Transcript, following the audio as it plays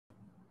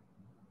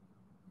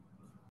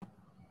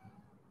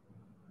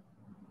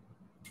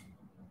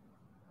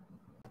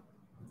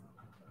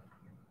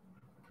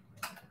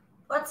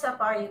What's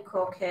up, all you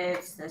cool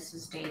kids? This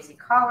is Daisy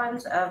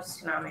Collins of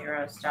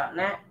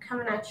TsunamiRose.net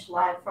coming at you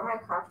live from my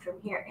craft room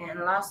here in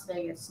Las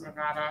Vegas,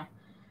 Nevada.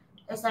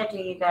 As I do,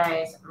 you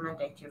guys,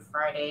 Monday through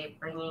Friday,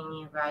 bringing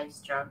you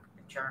guys junk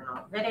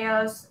journal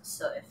videos.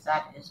 So if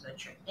that is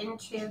what you're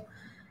into,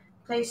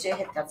 please do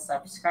hit that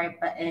subscribe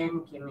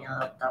button. Give me a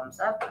little thumbs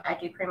up. I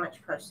do pretty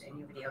much post a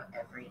new video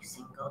every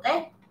single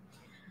day.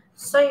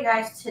 So you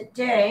guys,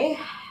 today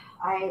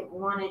I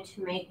wanted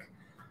to make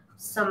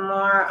some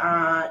more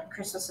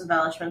Christmas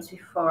embellishments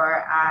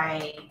before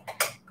I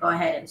go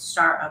ahead and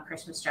start a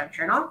Christmas junk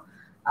journal.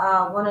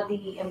 One of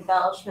the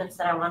embellishments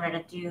that I wanted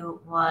to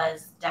do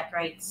was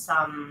decorate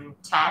some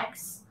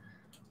tags,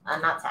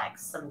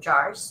 some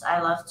jars. I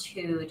love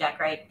to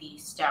decorate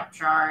these stamp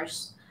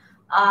jars.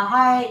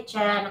 Hi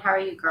Jen, how are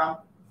you,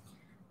 girl?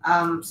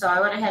 So I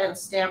went ahead and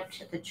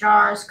stamped the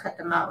jars, cut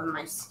them out with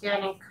my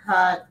scanning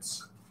cut.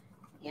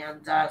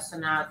 And so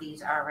now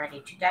these are ready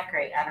to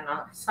decorate. I don't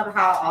know.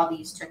 Somehow all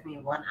these took me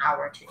 1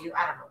 hour to do.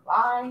 I don't know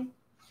why.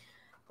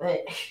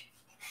 But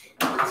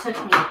it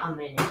took me a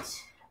minute.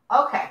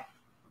 Okay.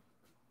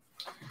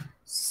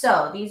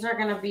 So these are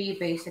going to be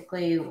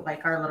basically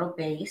like our little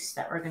base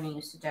that we're going to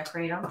use to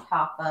decorate on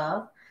top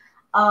of.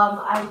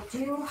 I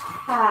do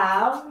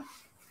have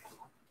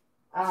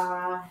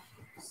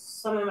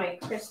some of my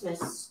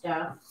Christmas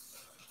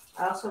stuff.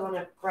 I also want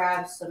to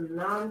grab some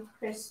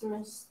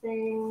non-Christmas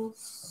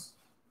things.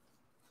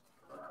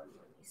 Let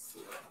me see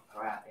what I'm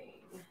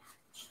grabbing.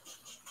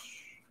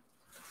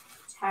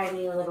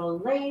 Tiny little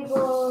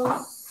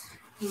labels,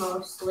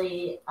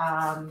 mostly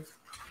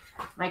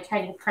my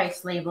tiny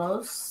price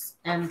labels,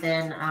 and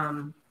then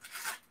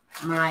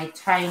my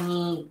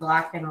tiny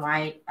black and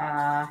white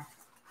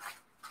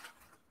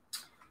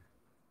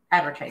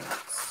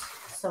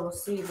advertisements. So we'll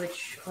see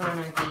which one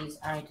of these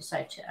I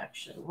decide to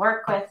actually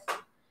work with.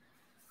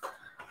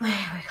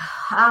 There we go.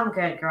 I'm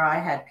good, girl. I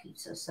had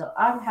pizza, so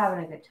I'm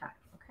having a good time.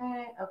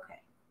 Okay.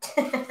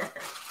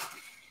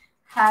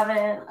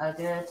 Having a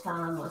good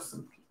time with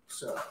some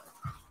pizza.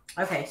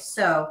 Okay,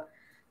 so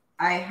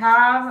I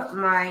have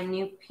my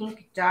new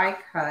pink die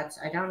cuts.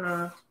 I don't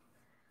know.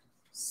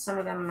 Some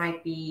of them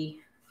might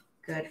be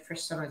good for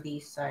some of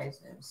these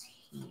sizes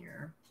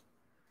here.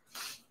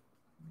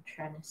 I'm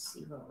trying to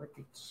see what would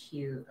be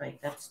cute.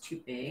 Like, that's too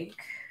big.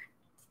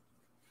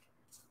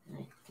 And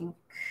I think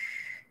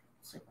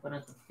it's like one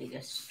of the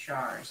biggest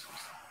jars.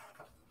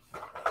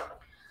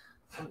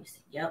 Let me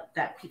see. Yep,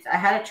 that pizza. I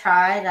had to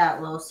try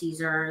that Little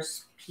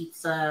Caesars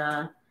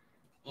pizza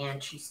and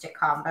cheese stick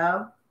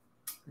combo.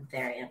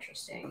 Very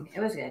interesting. It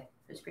was good.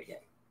 It was pretty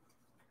good.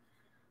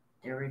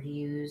 The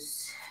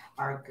reviews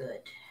are good.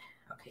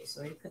 Okay,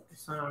 so let me put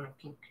this one on a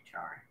pink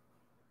jar.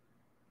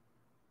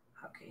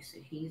 Okay, so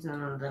he's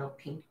on a little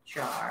pink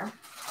jar.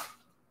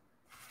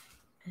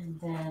 And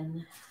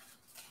then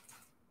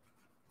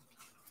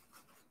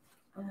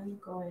I'm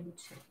going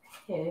to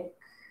pick.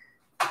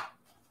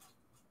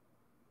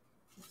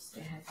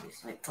 They have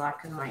these like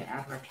black and white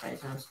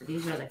advertisements, but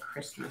these are the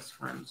Christmas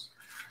ones.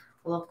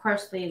 Well, of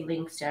course, leave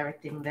links to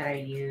everything that I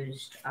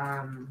used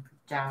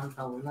down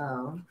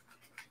below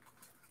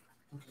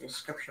in the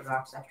description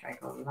box after I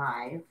go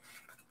live.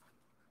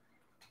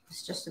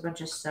 It's just a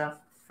bunch of stuff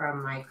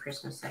from my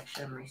Christmas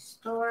section of my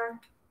store.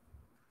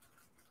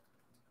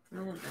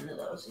 None of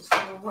those is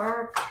going to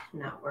work.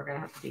 No, we're going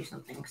to have to do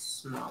something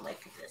small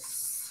like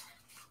this.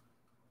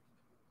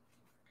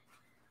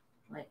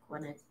 Like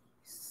one of these.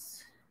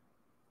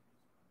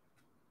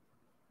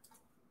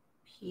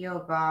 P.O.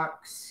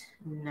 Box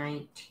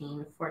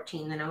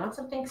 1914. Then I want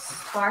something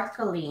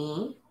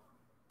sparkly.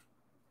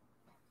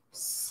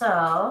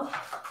 So,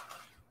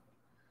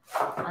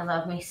 I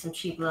love me some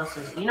cheap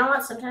glosses. You know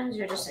what? Sometimes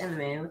you're just in the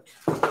mood.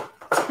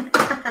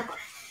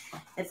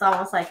 It's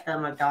almost like the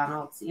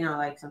McDonald's. You know,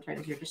 like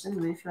sometimes you're just in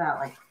the mood for that,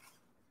 like,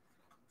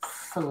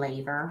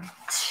 flavor.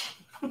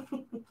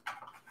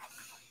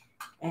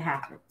 It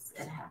happens.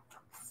 It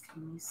happens.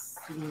 Let me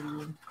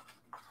see.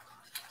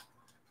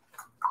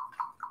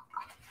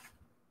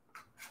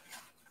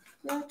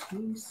 Let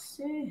me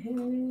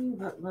see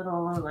what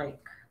little,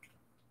 like,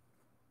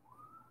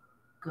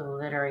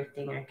 glittery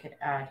thing I could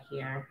add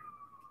here.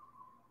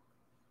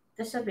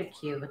 This would be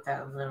cute with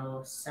that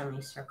little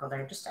semicircle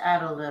there. Just to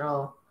add a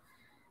little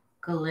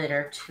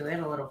glitter to it,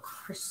 a little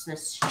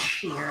Christmas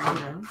cheer, you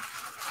know.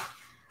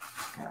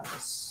 Got all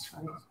these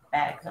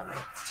bags on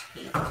my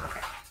table.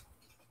 Okay.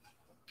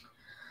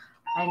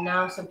 I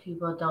know some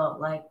people don't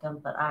like them,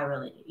 but I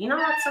really do. You know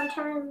what?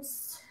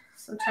 Sometimes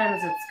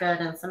it's good,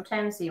 and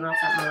sometimes you want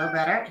something a little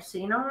better. So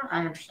you know what? I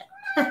understand.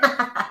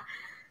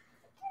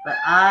 But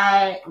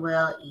I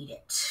will eat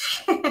it.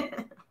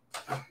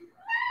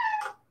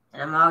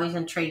 And I'm always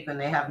intrigued when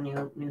they have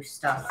new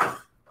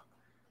stuff.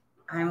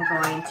 I'm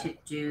going to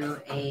do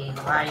a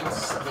line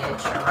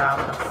stitch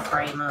around the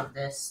frame of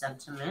this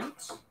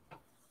sentiment.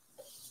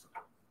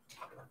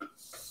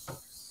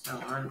 So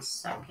 1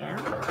 second.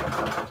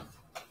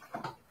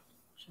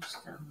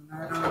 Just a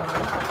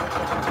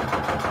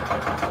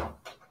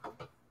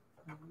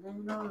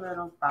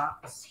little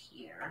box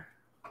here.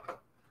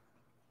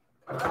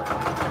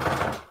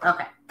 Okay.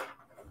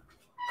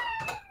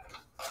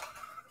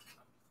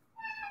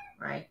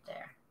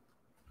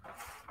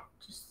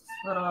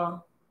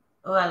 little,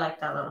 oh, I like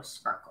that little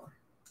sparkle.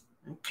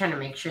 I'm trying to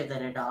make sure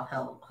that it all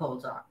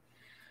holds on.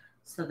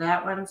 So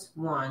that one's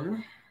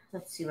one.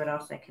 Let's see what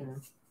else I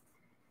can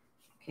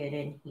get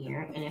in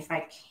here. And if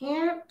I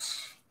can't,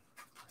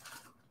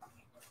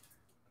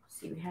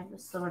 see, we have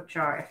this little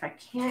jar. If I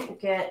can't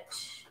get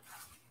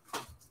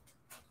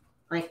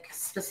like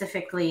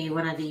specifically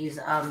one of these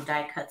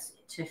die cuts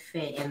to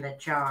fit in the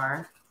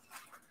jar,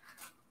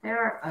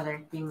 there are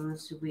other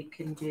things we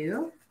can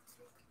do.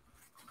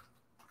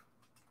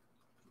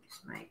 This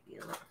might be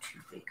a little too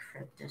big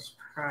for this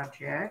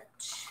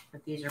project,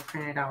 but these are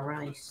printed out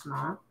really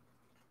small.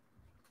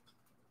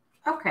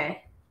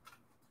 Okay.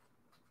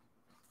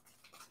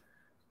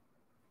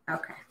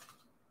 Okay.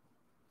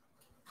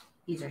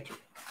 These are too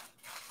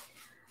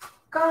big.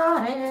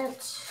 Got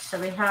it. So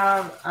we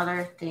have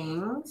other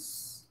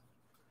things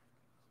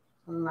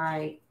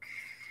like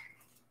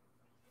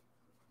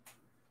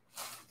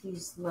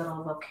these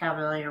little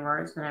vocabulary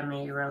words that I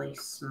made really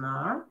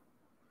small.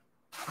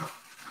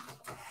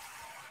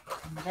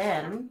 And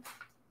then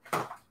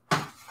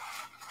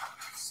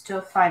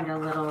still find a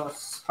little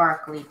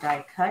sparkly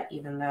die cut,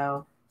 even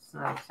though it's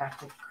not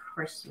exactly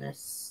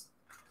Christmas.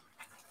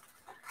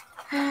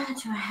 Do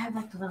I have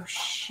like a little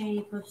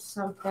shape of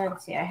something?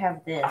 See, I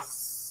have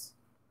this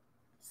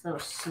little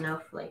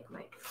snowflake.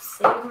 Might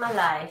save my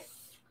life.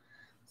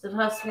 It's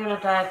supposed to be on a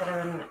diet, but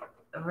I've been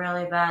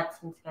really bad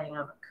since getting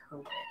over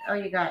COVID. Oh,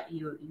 you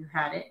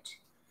had it.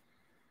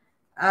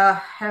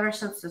 Ever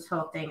since this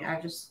whole thing, I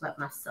just let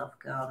myself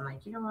go. I'm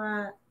like, you know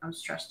what? I'm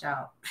stressed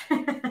out.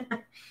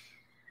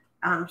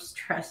 I'm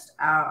stressed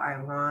out.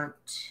 I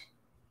want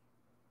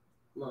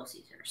Little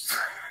Caesars.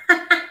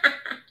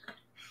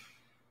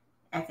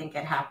 I think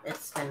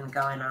it's been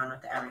going on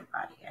with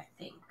everybody, I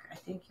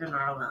think you're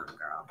not alone,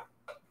 girl.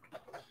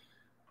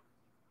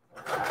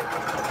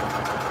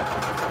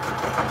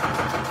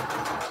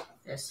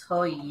 This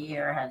whole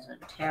year has been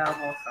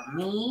terrible for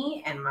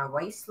me and my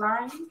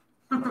waistline.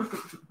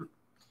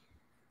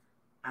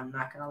 I'm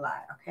not gonna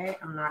lie, okay?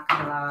 I'm not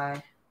gonna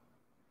lie.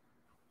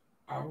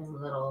 I'm a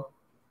little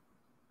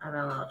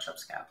chip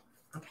scout.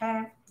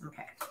 Okay?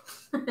 Okay.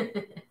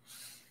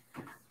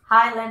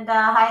 Hi, Linda.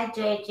 Hi,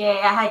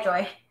 JJ. Hi,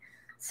 Joy.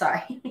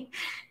 Sorry.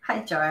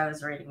 Hi, Joy. I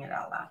was reading it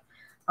out loud.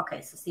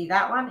 Okay, so see,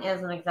 that one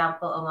is an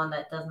example of one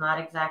that does not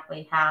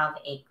exactly have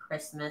a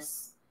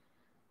Christmas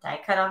die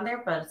cut on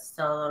there, but it's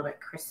still a little bit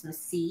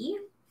Christmassy.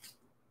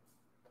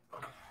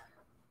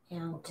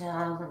 And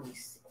let me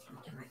see.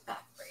 Get my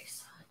back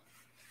brace on.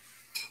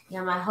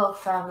 Yeah, my whole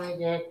family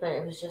did, but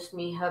it was just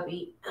me,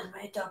 hubby, and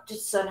my adopted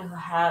son who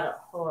has a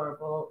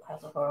horrible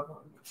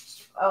immune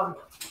system. Oh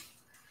no.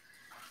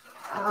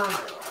 Oh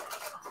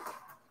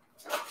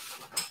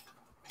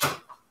no.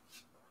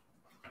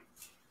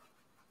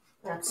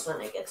 That's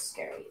when it gets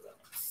scary.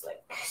 It's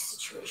like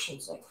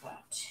situations like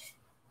that.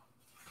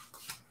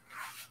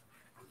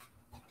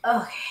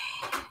 Okay.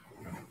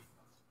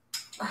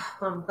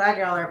 Well, I'm glad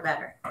y'all are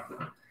better.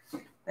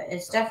 But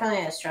it's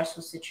definitely a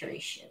stressful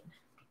situation.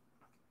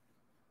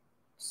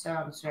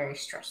 Sounds very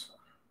stressful.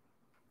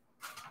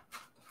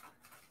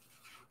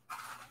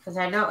 Because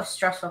I know it was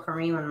stressful for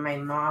me when my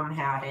mom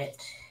had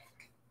it.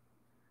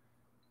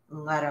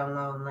 Let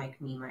alone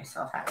like me,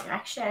 myself, having it.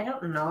 Actually, I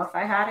don't know if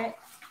I had it.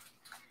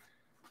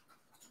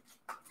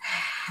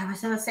 I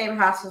was in the same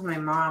house as my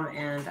mom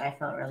and I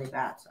felt really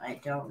bad. So I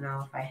don't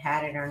know if I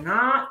had it or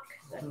not.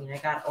 Because, I mean, I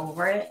got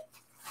over it.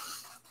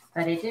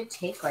 But it did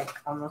take like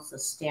almost a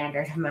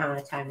standard amount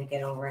of time to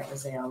get over it,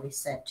 as they always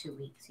said, 2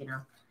 weeks, you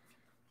know.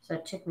 So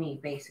it took me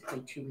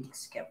basically 2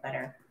 weeks to get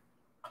better.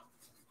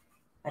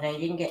 But I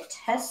didn't get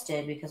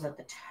tested because at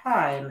the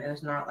time it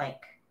was not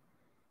like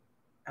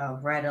a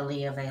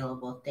readily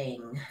available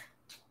thing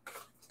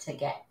to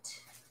get.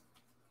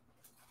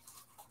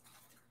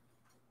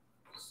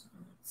 So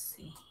let's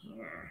see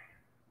here.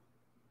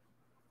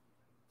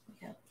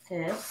 We got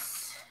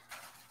this.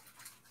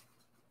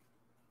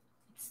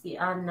 It's the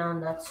unknown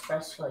that's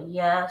stressful.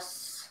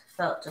 Yes,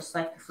 felt just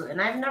like the flu.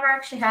 And I've never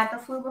actually had the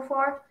flu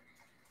before,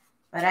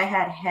 but I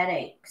had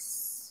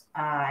headaches.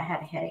 I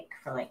had a headache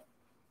for like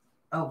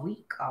a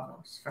week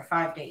almost, for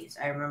 5 days.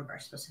 I remember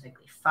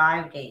specifically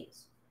 5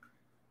 days.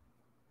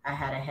 I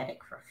had a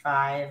headache for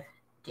 5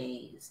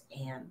 days,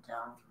 and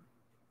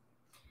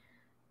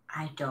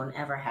I don't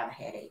ever have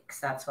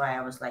headaches. That's why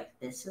I was like,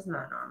 this is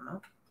not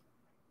normal.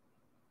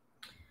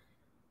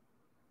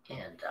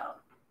 And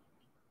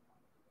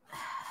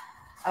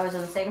I was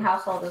in the same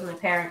household as my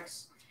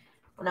parents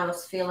when I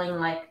was feeling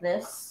like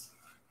this.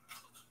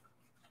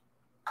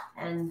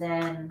 And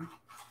then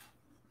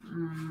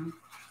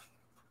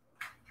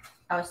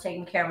I was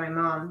taking care of my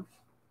mom.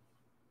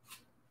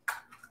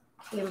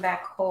 Came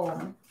back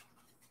home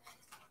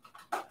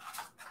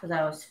because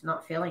I was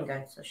not feeling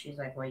good. So she's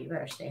like, well, you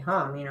better stay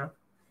home, you know.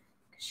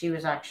 She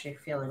was actually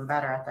feeling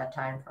better at that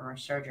time from her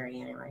surgery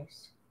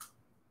anyways.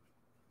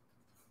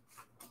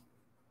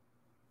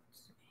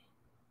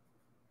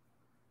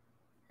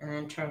 And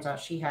then turns out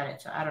she had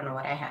it, so I don't know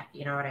what I had.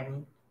 You know what I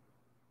mean?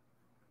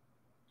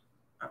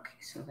 Okay,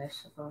 so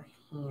this will go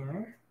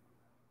here.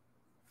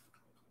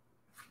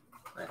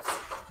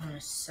 I'm going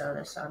to sew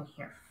this on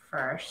here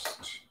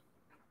first.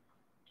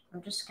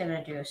 I'm just going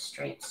to do a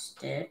straight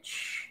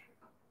stitch.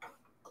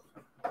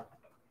 I'm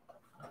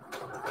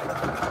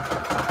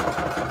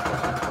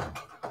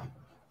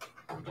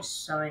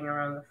just sewing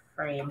around the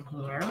frame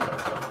here.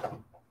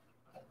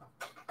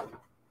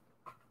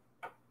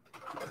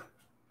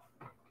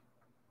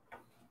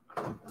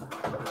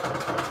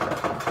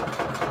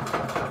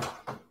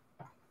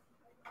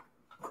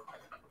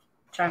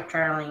 Junk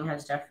journaling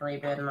has definitely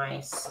been my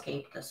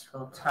escape this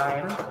whole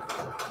time.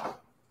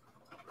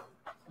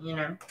 You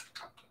know,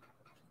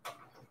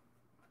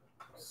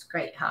 it's a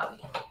great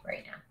hobby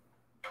right now.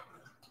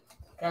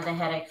 Got a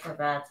headache so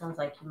bad, sounds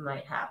like you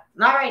might have.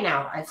 Not right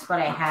now, it's what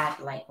I had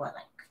like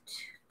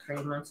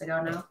 3 months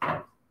ago now?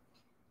 Yeah,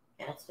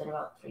 it's been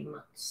about 3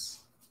 months.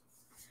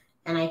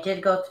 And I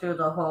did go through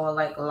the whole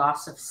like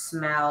loss of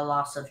smell,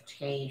 loss of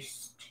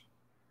taste.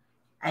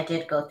 I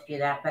did go through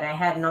that, but I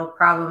had no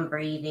problem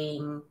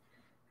breathing.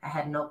 I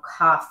had no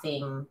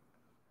coughing.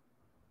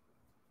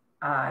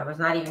 I was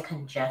not even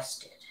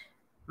congested.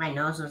 My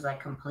nose was like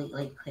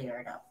completely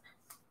cleared up.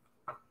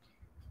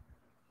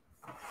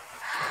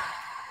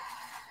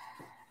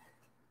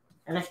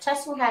 And if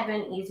testing had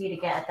been easy to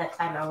get at that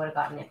time, I would have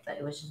gotten it, but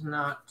it was just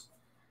not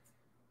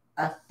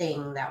a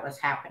thing that was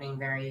happening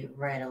very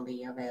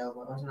readily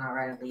available. It was not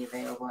readily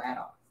available at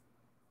all.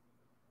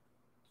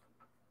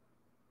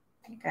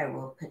 I think I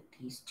will put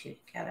these two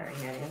together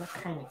here. They look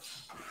kind of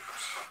cute.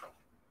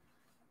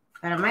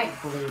 But I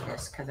might glue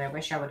this because I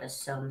wish I would have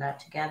sewn that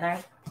together.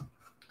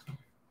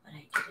 But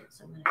I didn't,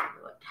 so I'm going to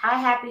glue it. Hi,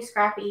 Happy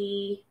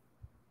Scrappy.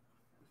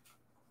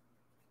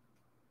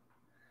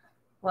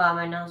 Well,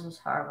 my nose was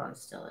horrible and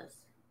still is.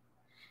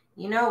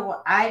 You know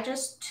what?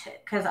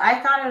 Because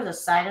I thought it was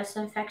a sinus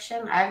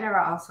infection. I've never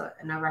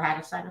had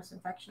a sinus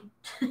infection.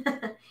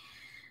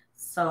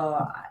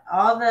 So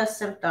all the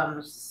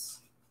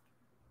symptoms,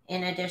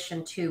 in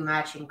addition to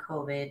matching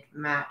COVID,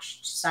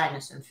 matched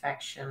sinus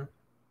infection.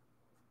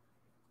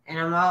 And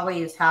I'm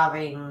always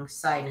having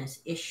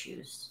sinus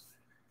issues.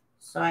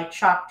 So I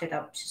chalked it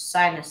up to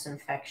sinus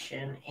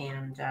infection,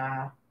 and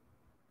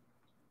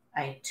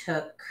I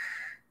took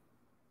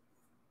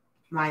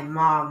my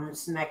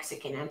mom's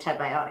Mexican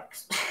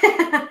antibiotics.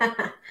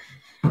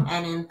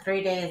 And in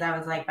 3 days, I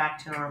was like back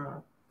to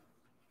normal.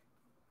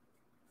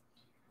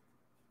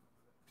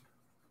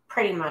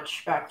 Pretty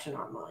much back to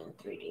normal in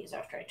 3 days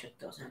after I took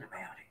those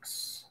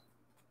antibiotics.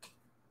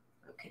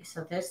 Okay,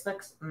 so this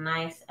looks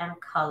nice and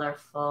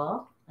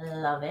colorful.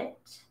 Love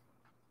it.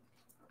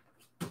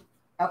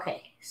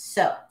 Okay,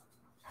 so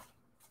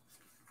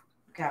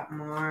got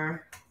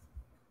more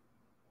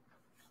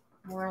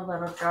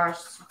little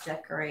jars to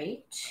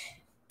decorate.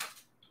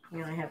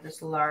 And I have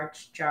this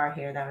large jar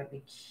here that would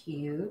be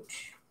cute.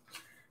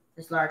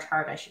 This large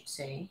heart, I should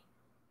say.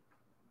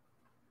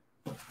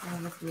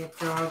 And it would be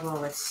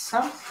adorable with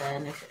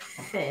something if it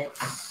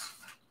fits.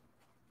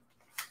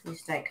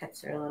 These die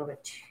cuts are a little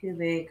bit too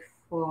big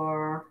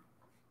for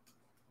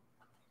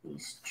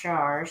these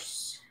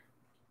jars.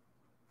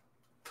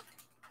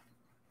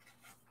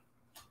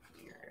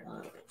 Yeah, they're a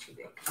little bit too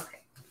big.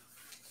 Okay.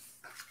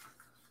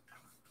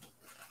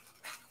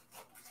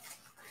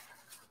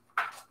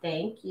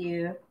 Thank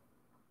you.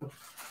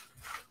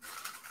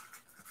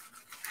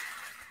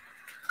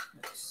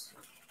 Let's see.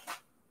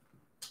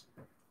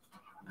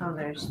 Oh,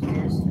 there's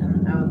this.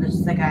 Oh, this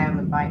is the guy on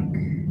the bike.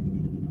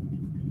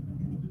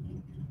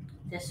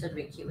 This would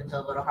be cute with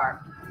a little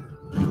heart.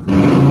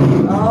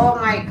 Oh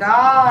my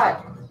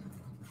god!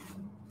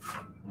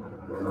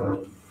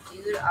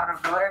 Dude on a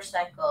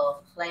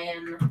motorcycle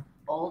playing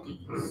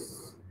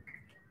oldies.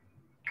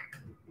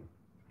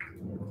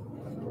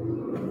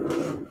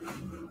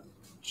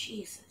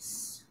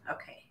 Jesus.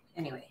 Okay.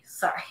 Anyway,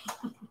 sorry.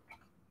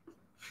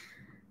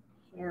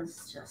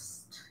 He's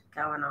just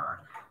going on.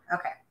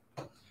 Okay.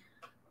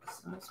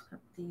 So let's put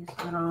these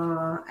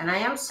little, and I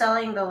am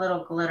selling the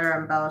little glitter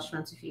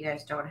embellishments if you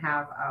guys don't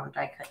have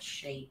die cut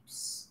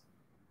shapes.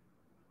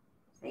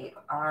 They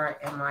are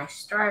in my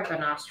store. I've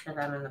been asked for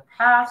them in the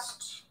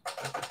past.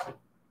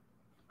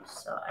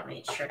 So I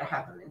made sure to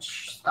have them in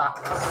stock.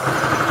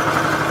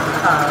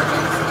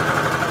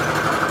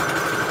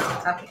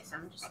 Okay, so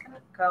I'm just going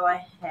to go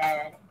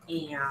ahead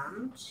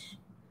and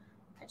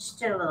I just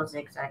did a little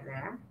zigzag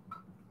there.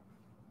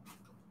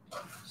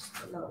 Just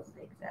a little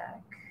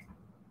zigzag.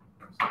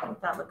 I think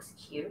that looks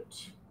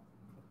cute.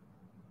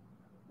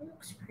 It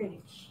looks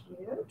pretty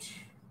cute.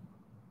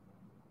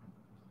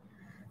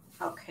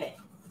 Okay.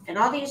 And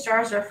all these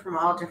jars are from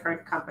all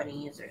different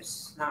companies.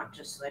 There's not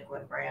just like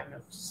one brand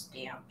of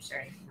stamps or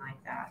anything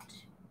like that.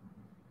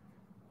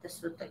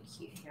 This would look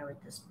cute here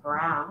with this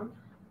brown.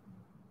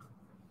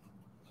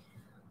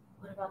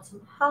 What about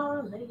some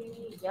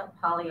holly? Yep,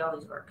 holly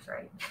always works,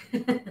 right?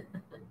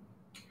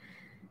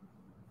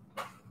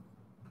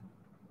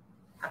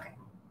 Okay.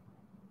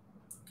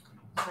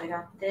 So I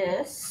got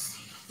this,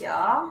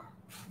 yeah.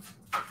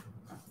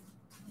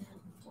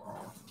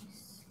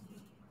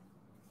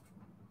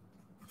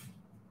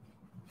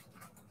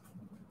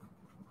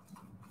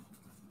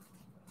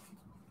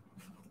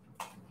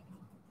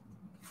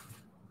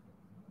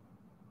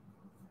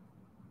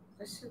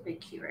 This would be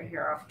cute right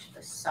here off to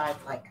the side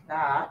like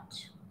that.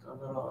 The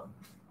little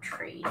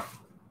tree.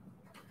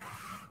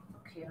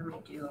 Okay, let me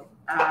do,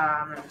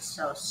 I'm going to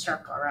sew a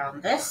circle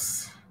around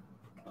this.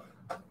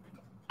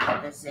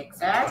 The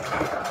zigzag.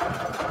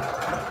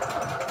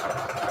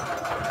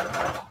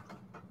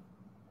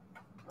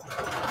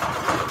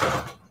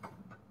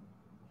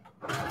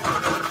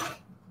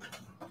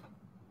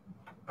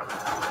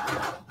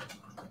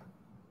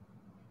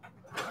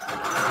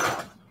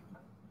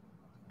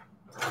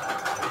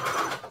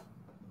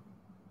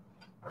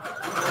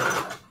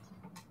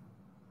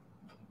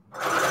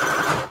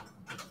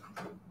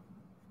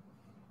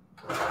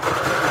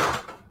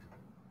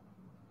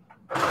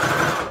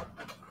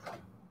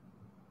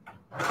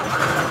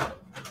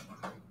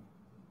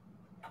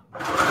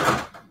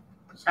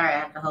 Sorry, I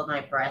have to hold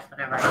my breath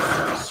whenever I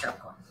do a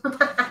circle.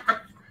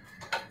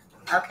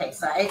 Okay,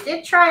 so I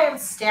did try and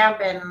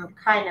stamp in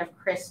kind of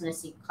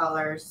Christmassy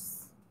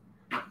colors.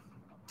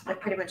 I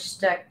pretty much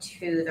stuck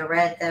to the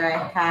red that I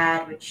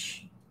had,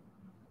 which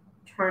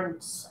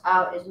turns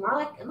out is more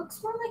like, it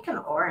looks more like an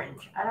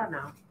orange. I don't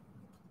know.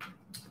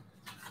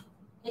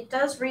 It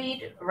does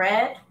read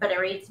red, but it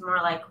reads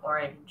more like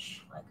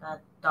orange, like a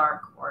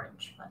dark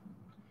orange. But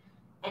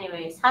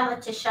anyways, hi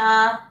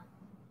Letitia.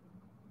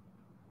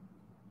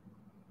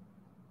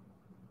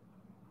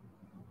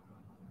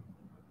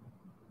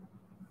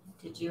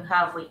 Did you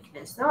have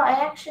weakness? No, I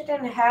actually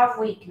didn't have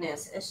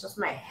weakness. It's just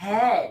my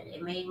head.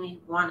 It made me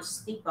want to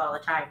sleep all the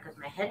time because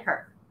my head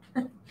hurt.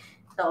 The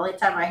only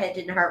time my head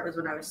didn't hurt was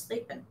when I was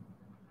sleeping.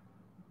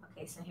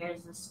 Okay, so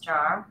here's this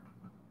jar.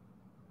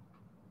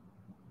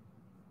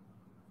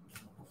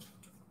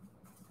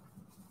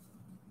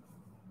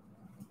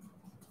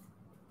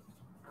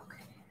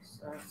 Okay,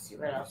 so let's see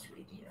what else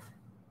we do.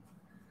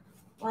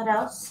 What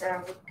else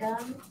are we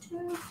going to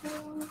do?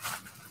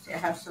 See, I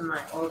have some of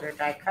my older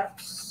die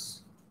cups.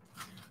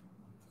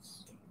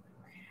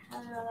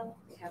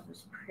 We have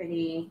this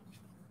pretty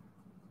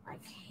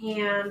like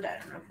hand. I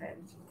don't know if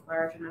it's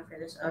large enough for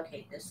this.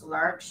 Okay, this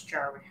large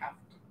jar would have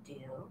to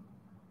do.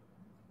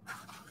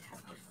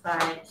 Have to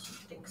find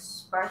something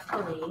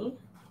sparkly.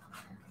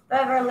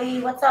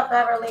 Beverly, what's up,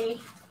 Beverly?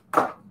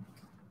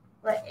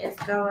 What is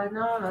going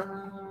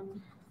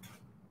on?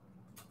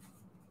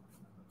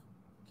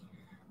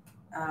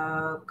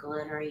 Oh,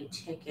 glittery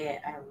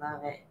ticket. I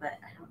love it, but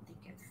I don't think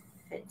it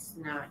fits.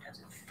 No, it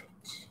doesn't fit.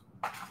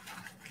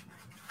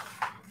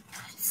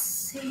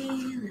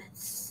 Let's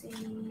see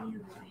what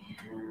do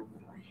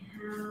I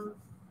have?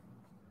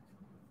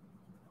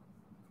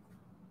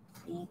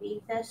 Maybe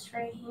this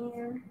right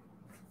here.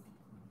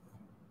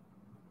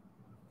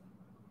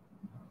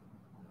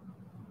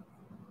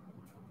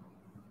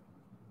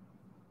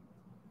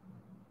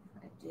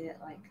 If I did it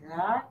like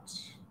that,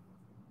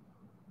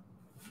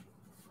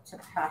 it's a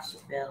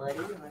possibility.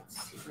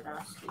 Let's see what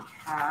else we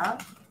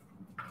have.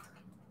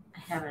 I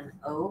have an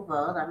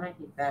oval, that might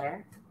be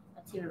better.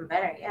 That's even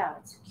better, yeah,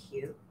 that's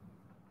cute.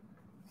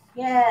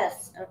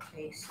 Yes,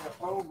 okay, so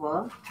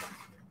oval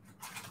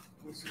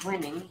is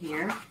winning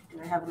here.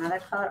 Do I have another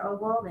color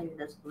oval? Maybe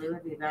this blue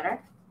would be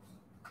better.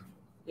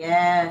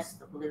 Yes,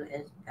 the blue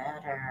is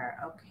better.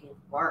 Okay,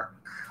 work.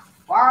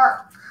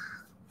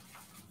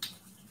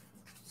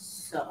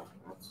 So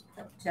let's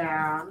put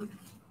down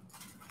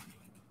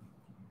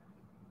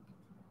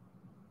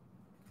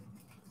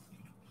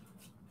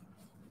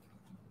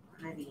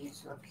one of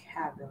these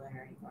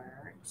vocabulary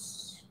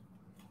words.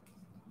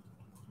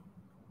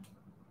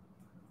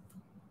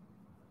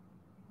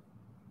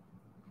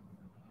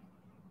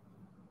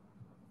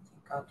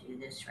 I'll do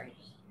this right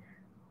here.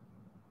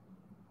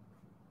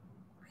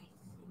 I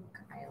think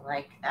I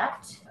like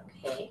that.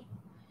 Okay.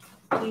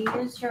 Do you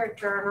use your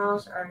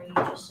journals or you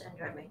just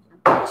enjoy making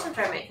them? I just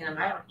enjoy making them.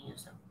 I don't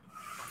use them.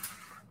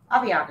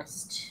 I'll be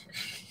honest.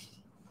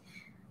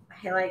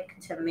 I like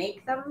to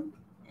make them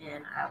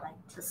and I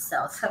like to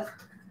sell them.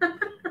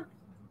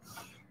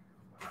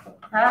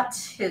 That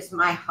is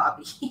my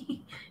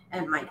hobby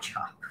and my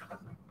job.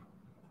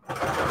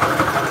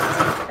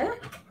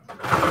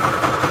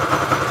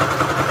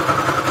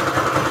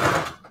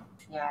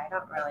 Yeah, I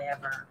don't really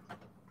ever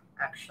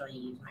actually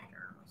use my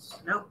journals.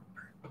 Nope.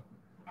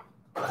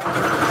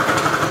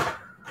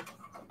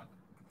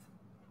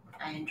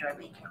 I enjoy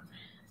making them.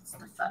 It's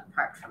the fun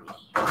part for me.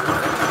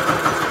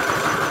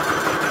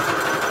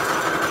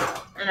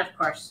 And of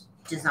course,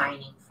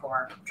 designing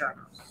for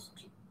journals.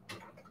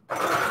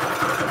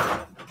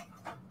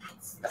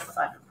 It's the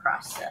fun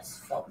process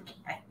for me.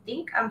 I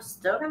think I'm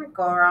still going to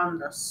go around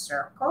the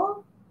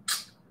circle.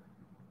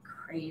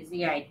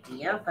 Crazy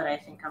idea, but I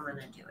think I'm going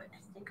to do it.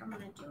 I'm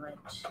going to do it.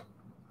 Let's see.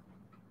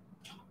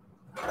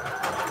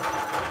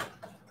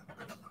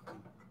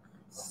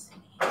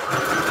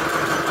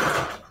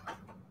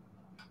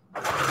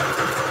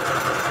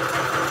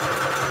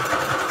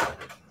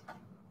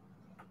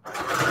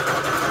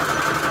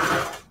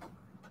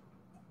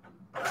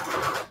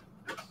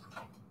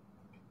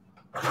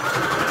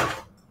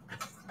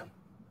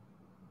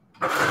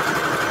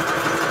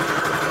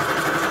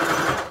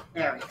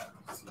 There we go.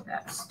 See,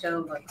 that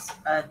still looks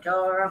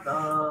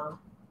adorable.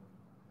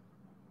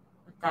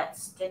 that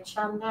stitch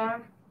on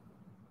there.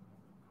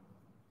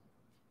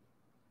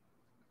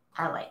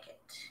 I like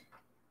it.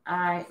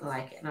 I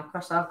like it. And of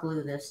course, I'll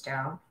glue this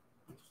down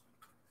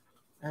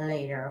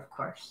later, of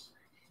course.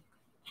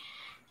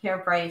 Here,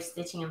 brave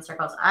stitching in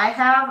circles. I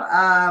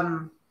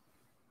have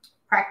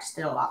practiced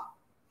it a lot.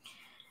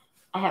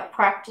 I have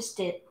practiced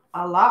it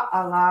a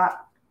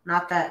lot.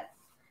 Not that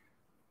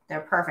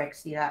they're perfect.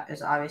 See, that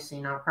is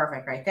obviously not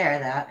perfect right there.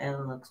 That and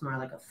it looks more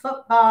like a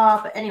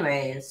football. But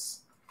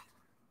anyways,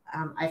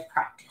 I've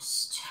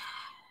practiced.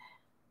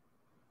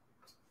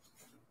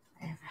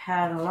 I've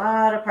had a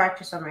lot of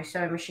practice on my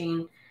sewing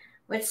machine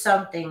with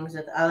some things.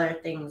 With other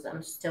things,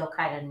 I'm still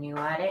kind of new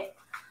at it.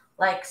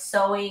 Like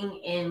sewing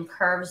in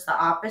curves the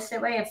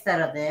opposite way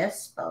instead of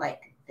this, but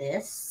like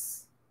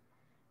this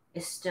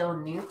is still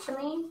new to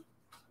me.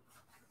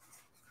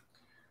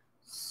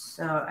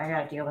 So I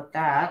gotta deal with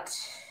that.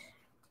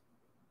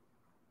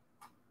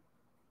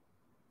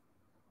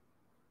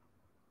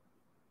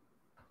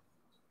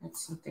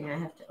 That's something I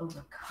have to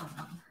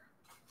overcome.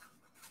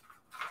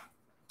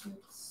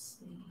 Let's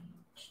see.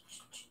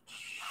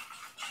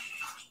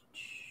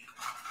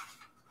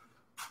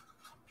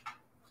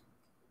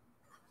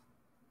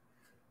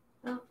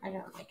 Oh, I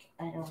don't like it.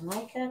 I don't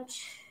like it.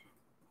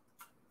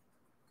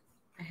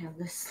 I have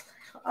this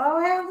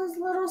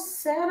little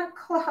Santa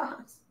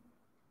Claus.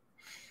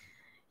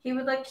 He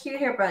would look cute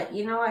here, but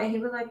you know what? He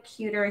would look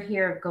cuter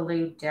here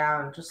glued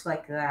down, just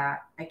like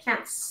that. I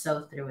can't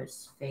sew through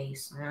his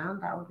face, man.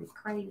 That would be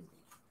crazy.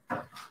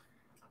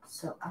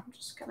 So I'm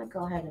just going to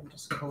go ahead and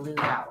just glue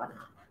that one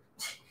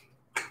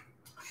on.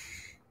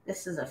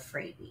 This is a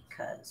freebie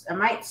because I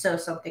might sew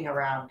something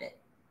around it.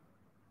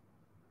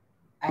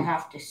 I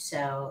have to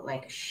sew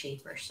like a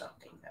shape or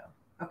something,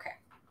 though. Okay.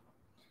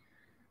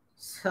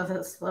 So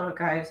this little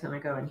guy is going to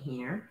go in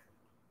here.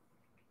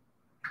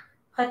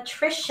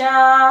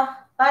 Patricia.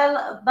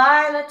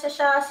 Bye,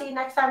 Letitia. See you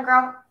next time,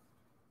 girl.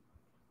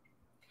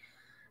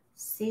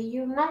 See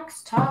you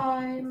next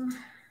time.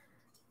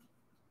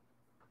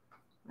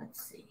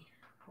 Let's see.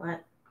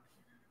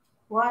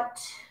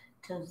 What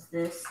does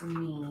this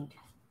need?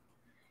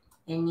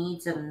 It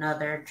needs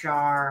another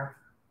jar.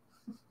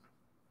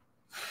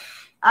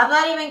 I'm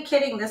not even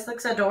kidding. This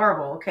looks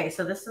adorable. Okay,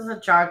 so this is a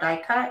jar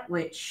die cut,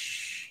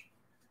 which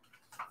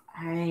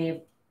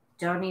I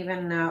don't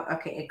even know.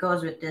 Okay, it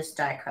goes with this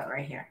die cut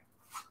right here.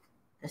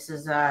 This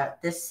is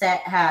this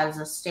set has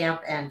a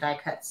stamp and die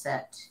cut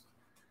set.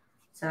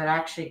 So it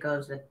actually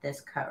goes with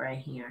this cut right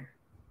here.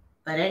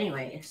 But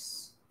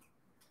anyways,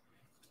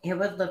 it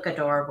would look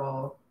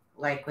adorable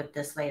like with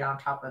this laid on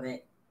top of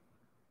it.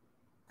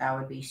 That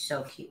would be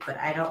so cute. But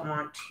I don't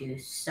want to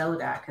sew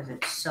that because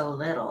it's so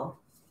little.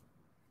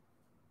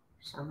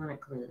 So I'm going to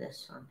glue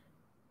this one.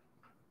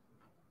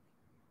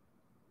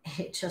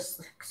 It just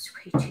looks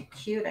way too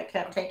cute. I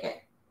can't take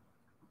it.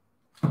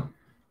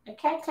 I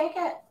can't take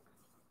it.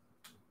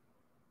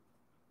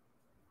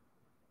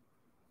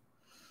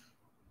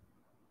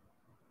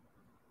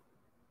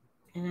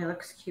 And it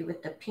looks cute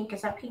with the pink.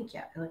 Is that pink?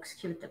 Yeah, it looks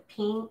cute with the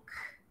pink.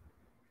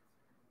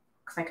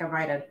 Looks like I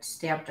might have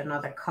stamped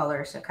another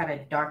color, so it kind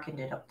of darkened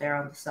it up there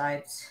on the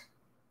sides.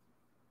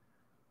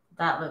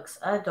 That looks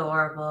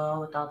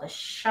adorable with all the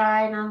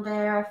shine on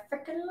there. I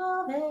freaking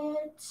love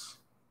it.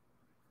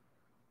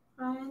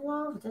 I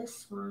love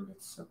this one.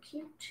 It's so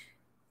cute.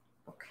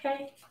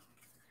 Okay.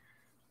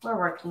 We're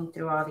working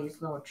through all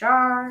these little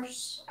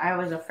jars. I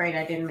was afraid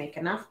I didn't make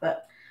enough,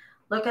 but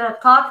look at the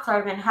clock. It's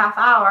already been half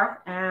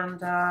hour,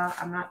 and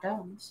I'm not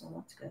done, so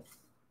that's good.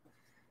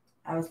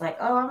 I was like,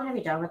 oh, I'm going to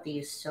be done with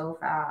these so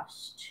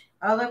fast.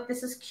 Oh, look,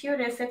 this is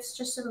cute. If it's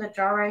just in the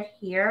jar right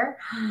here,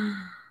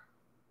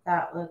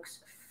 that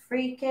looks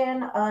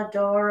freaking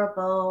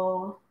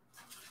adorable.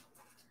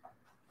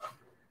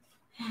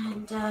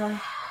 And let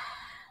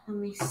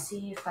me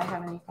see if I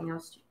have anything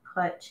else to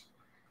put.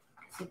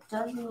 Because it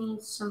does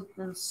need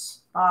something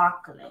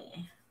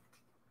sparkly.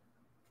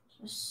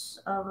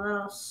 Just a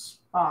little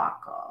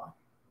sparkle.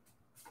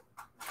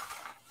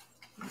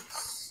 Let's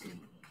see.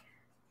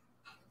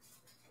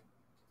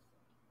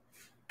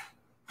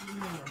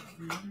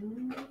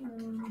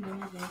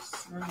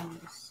 Let's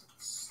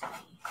see.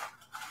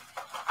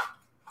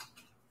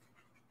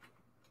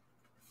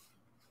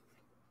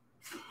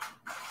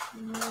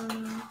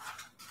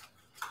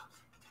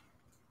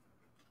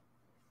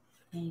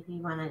 Maybe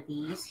one of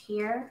these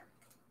here.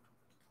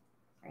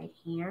 Right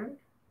here,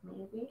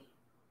 maybe.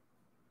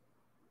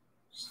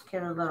 Just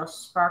get a little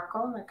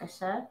sparkle, like I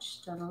said,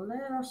 just a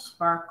little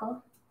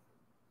sparkle.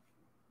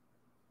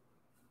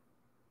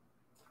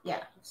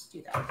 Yeah, let's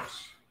do that.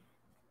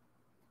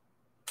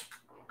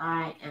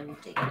 I am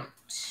digging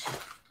it.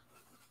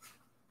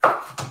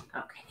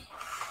 Okay.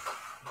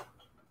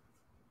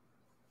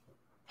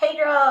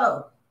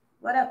 Pedro!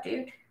 What up,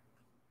 dude?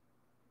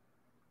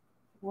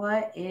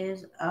 What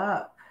is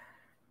up?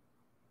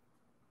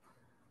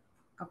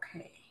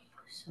 Okay,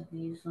 so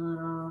these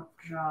little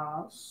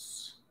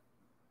jaws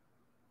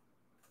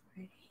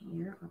right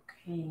here,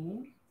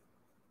 okay.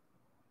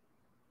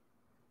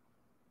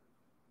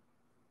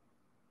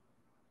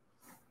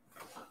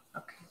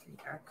 Okay, we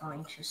are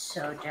going to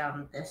sew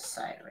down this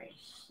side right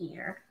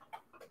here.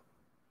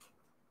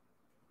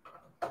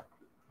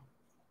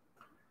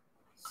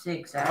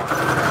 Zigzag.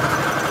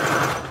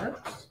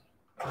 Oops.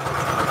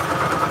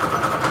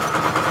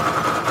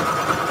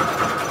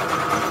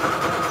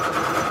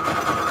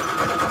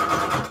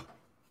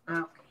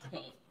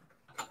 Okay.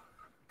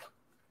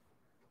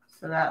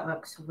 So that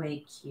looks way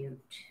cute,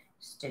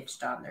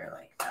 stitched on there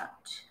like that.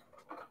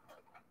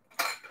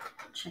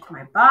 Check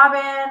my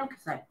bobbin,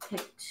 because I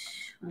picked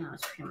when I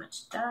was pretty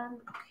much done.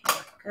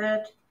 Okay,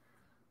 good.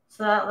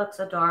 So that looks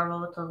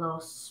adorable with a little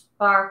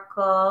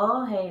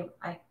sparkle. Hey,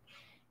 I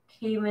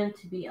came in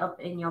to be up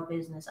in your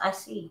business. I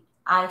see.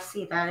 I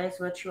see. That is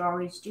what you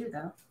always do,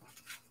 though.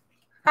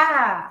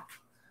 Ha!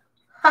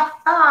 Ha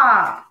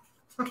ha!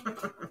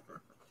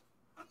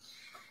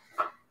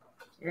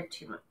 You're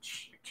too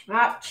much. You're too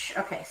much.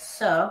 Okay,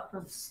 so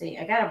let's see.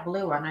 I got a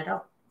blue one.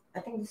 I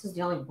think this is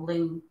the only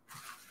blue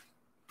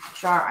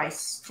jar I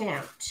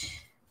stamped,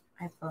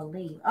 I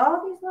believe.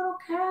 Oh, these little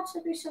cats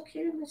would be so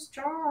cute in this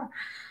jar.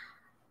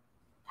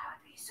 That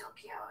would be so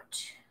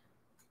cute.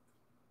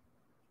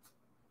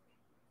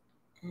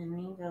 And we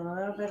need a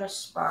little bit of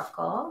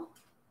sparkle.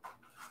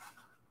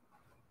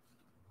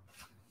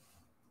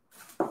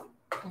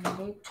 And a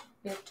little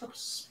bit of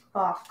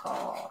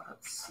sparkle.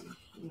 Let's see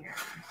here.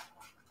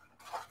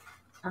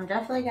 I'm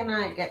definitely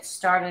gonna get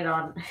started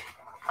on,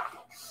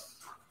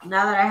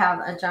 now that I have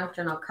a junk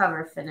journal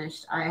cover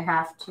finished, I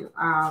have to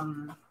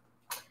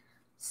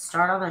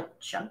start on a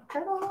junk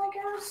journal, I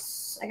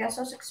guess. I guess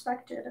that's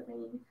expected. I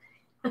mean,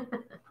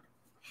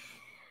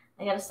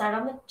 I gotta start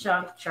on the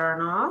junk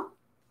journal.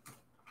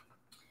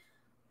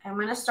 I'm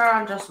gonna start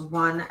on just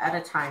one at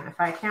a time.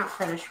 If I can't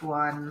finish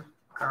one,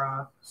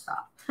 girl,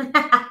 stop.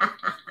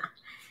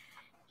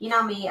 You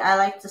know me, I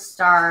like to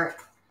start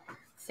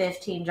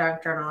 15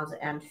 junk journals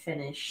and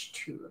finish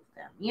 2 of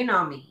them. You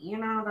know me, you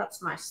know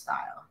that's my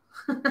style.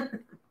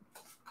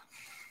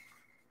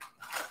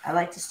 I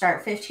like to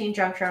start 15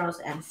 junk journals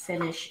and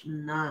finish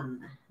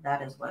none.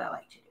 That is what I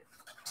like to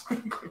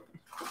do.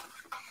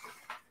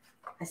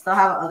 I still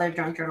have other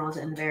junk journals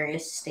in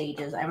various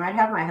stages. I might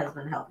have my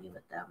husband help me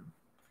with them.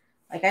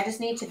 Like, I just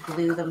need to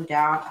glue them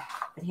down,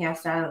 but he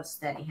has to have a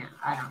steady hand.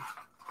 I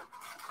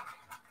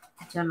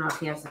don't know if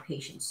he has the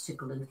patience to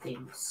glue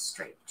things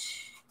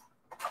straight.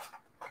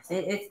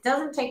 It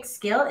doesn't take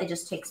skill, it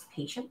just takes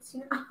patience,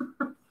 you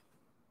know?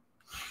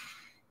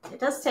 It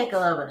does take a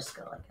little bit of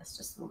skill, I guess,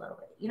 just a little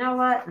bit. You know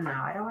what? No,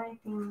 I don't want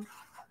anything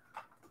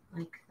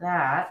like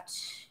that.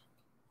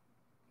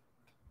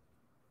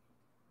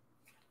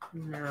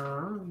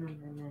 No.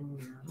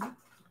 Let's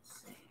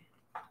see.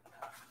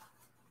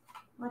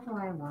 What do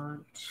I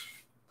want?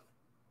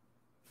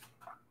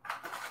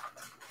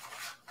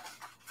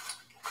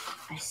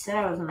 I said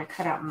I was going to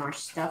cut out more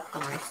stuff for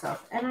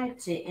myself, and I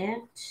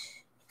didn't.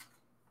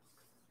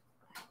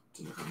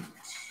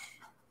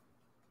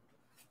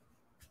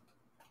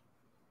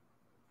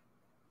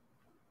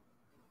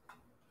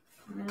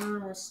 No,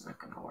 that's not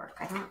going to work.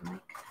 I don't like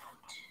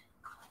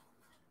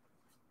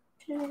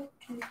that.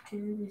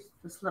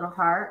 This little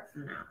heart.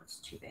 No, it's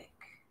too big.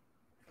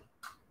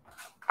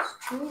 It's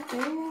too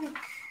big.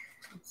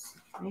 Let's see.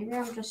 Maybe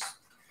I'm just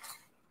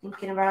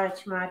thinking about it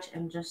too much,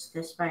 and just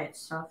this by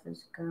itself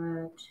is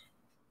good.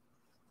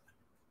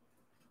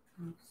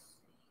 Let's see.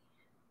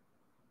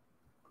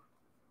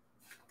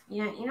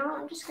 Yeah, you know what?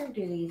 I'm just going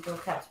to do these little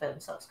cats by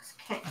themselves because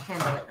I can't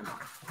handle it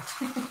anymore.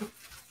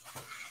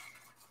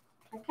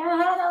 I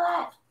can't handle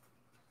it.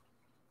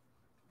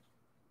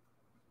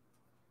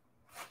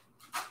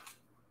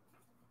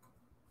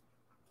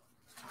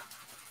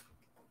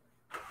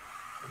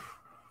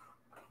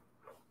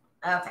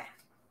 Okay.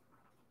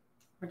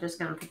 We're just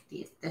going to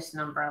pick this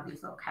number of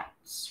these little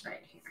cats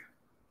right here.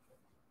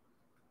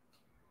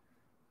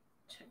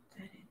 Check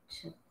that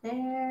into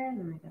there.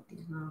 And I got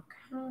these little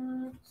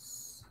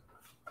cats.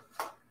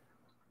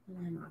 And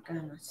then we're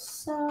going to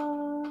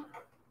sew.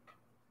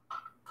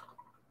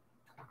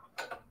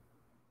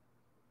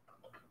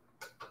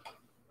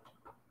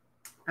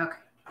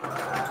 Okay.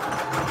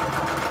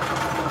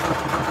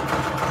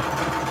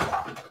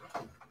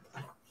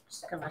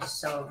 Just going to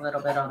sew a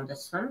little bit on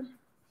this one.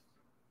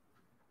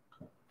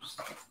 Just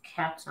get the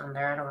cats on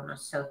there. I don't want to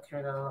sew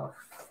through the little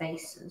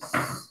faces.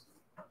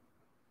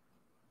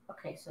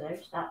 Okay, so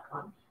there's that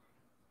one.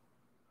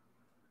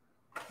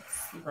 Let's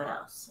see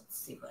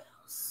what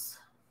else.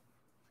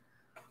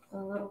 The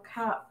little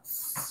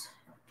cats.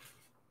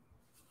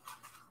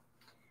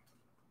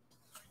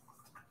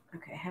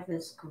 Okay, I have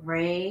this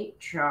gray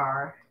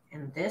jar,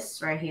 and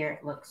this right here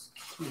looks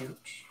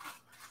cute.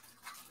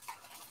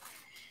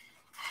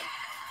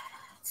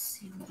 Let's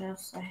see what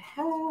else I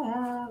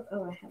have.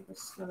 Oh, I have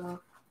this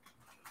little.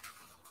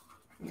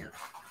 No,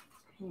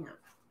 hang on.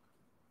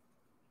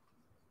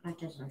 That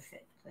doesn't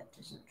fit. That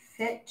doesn't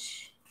fit.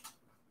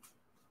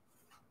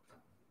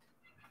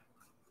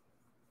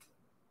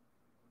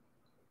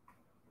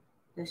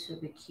 This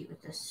would be cute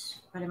with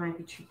this, but it might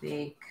be too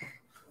big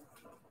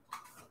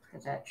for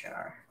that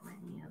jar.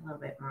 Might need a little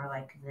bit more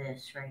like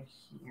this right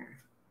here.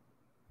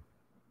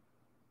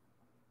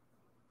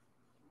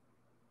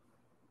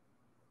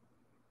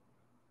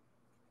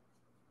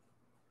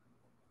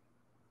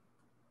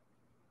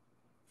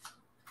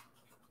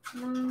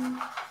 Trying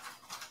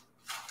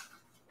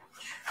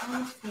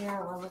to figure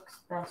out what looks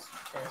best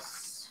with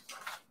this.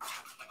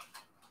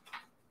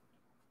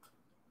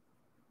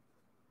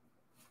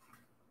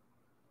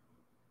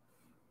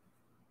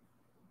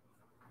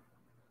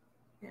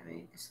 I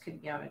mean, this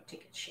could be on a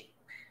ticket shape.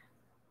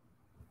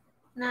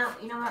 No,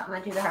 you know what? I'm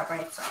going to do the heart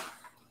right off.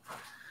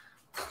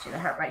 Let's do the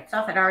heart right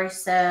off. It already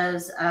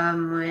says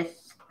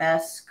with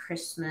best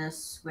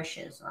Christmas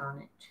wishes on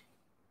it.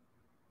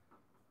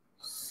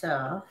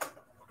 So,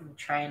 I'm going to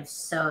try and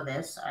sew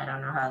this. I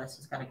don't know how this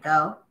is going to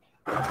go.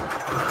 But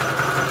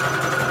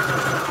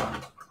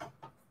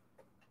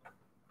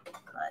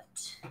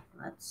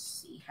let's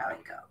see how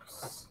it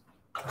goes.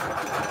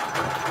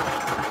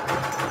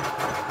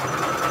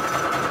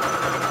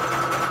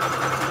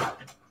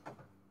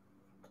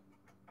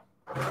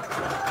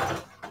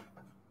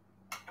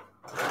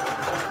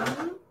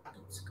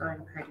 It's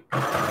going pretty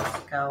good. It's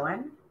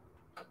going.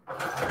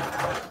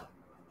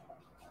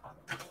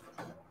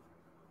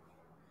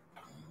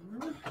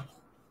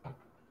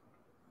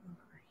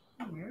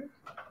 Over here.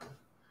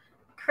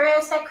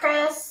 Chris, hi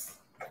Chris.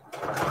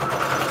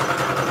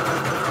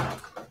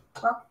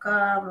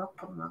 Welcome,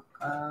 welcome,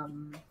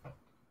 welcome.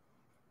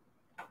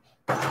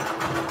 Of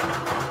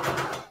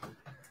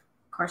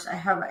course, I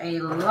have a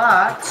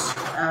lot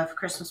of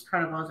Christmas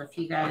printables if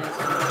you guys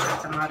want to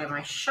check them out in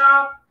my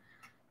shop.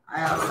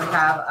 I also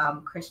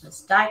have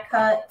Christmas die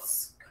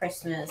cuts,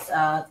 Christmas,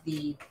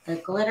 the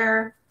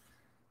glitter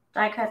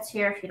die cuts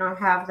here. If you don't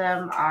have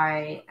them,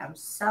 I am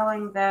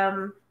selling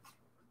them.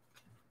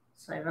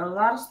 So I have a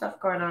lot of stuff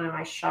going on in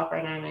my shop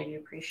right now, and I do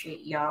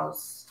appreciate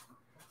y'all's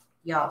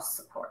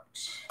support.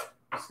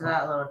 So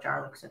that little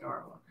jar looks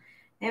adorable.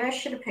 Maybe I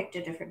should have picked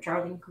a different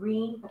jar than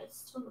green, but it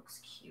still looks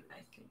cute,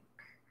 I think.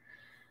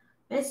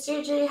 Miss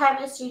Gigi, hi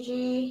Miss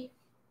Gigi.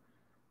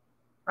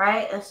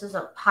 Right? This is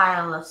a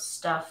pile of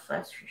stuff,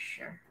 that's for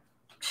sure.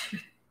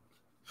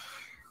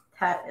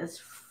 That is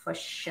for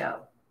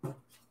show.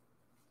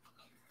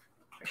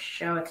 For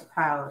show, it's a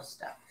pile of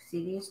stuff.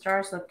 See, these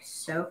jars look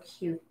so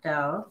cute,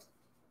 though.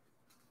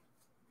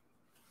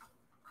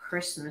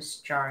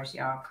 Christmas jars,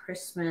 y'all.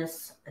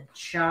 Christmas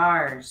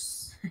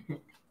jars.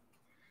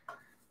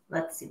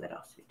 Let's see what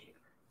else we do.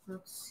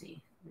 Let's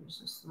see. There's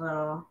this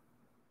little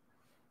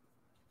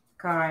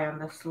guy on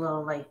this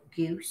little, like,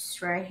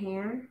 goose right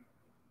here.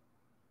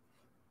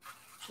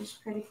 Which is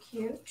pretty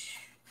cute.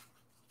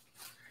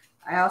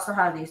 I also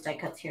have these die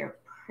cuts here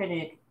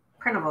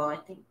printable, I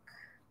think.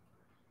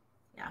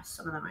 Yeah,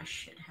 some of them I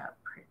should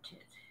have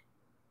printed.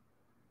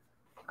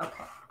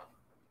 Okay.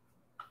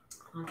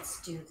 Let's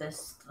do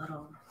this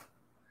little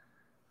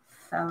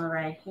fella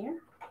right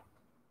here.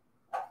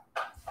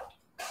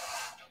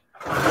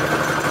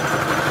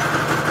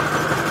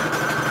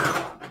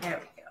 There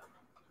we go.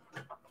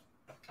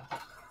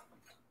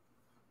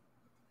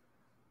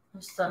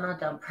 I'm still not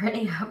done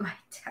printing out my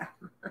tab.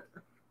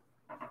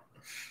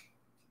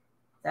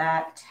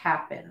 That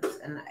happens.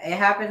 And it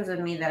happens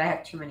with me that I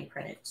have too many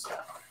printed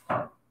stuff.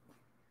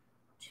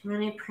 Too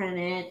many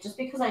printed. Just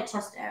because I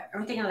test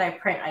everything that I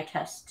print, I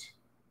test.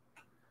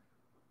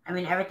 I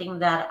mean, everything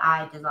that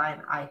I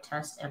design, I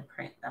test and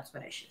print. That's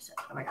what I should have said.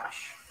 Oh my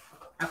gosh.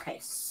 Okay,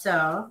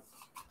 so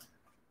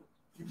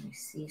let me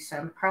see. So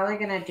I'm probably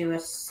going to do a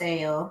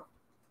sale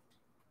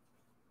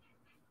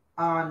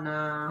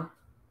on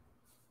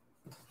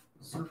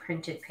some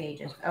printed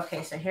pages.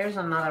 Okay, so here's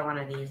another one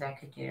of these I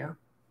could do.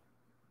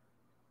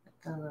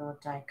 With the little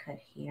die cut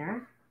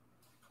here.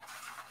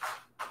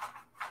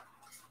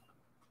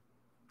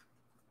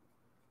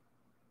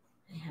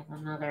 I have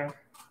another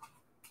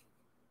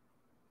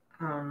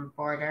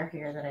border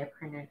here that I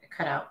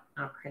cut out.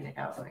 Not printed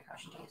out. Oh my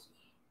gosh, geez.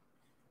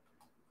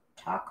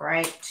 Talk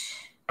right.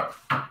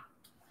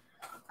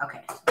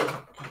 Okay, so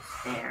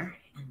it's there.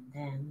 And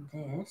then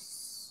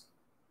this.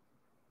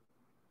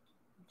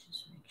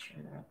 Just make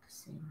sure they're at the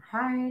same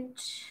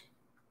height.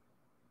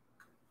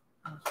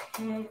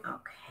 Okay,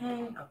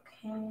 okay,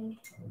 okay.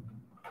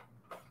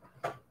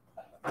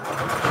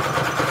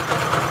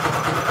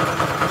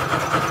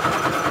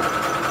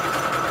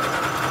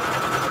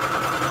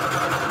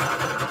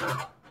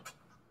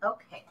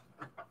 Okay.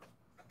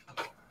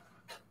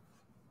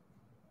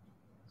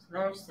 So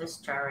there's this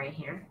jar right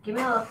here. Give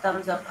me a little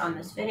thumbs up on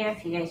this video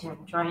if you guys are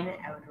enjoying it.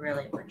 I would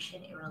really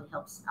appreciate it. It really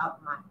helps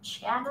out my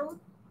channel.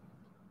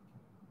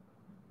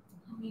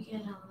 Let me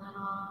get a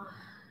little,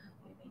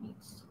 maybe it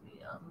needs to be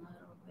a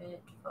little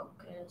bit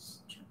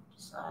focused to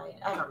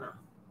decide. I don't know.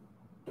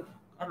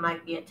 It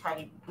might be a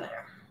tiny bit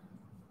better.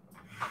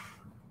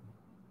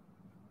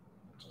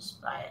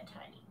 Just by a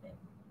tiny bit.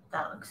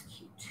 That looks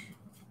cute.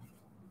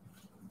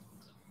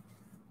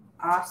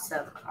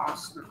 Awesome,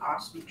 awesome,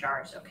 awesome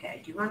jars. Okay, I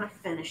do want to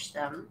finish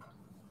them.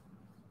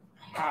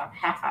 I have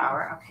half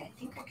hour. Okay, I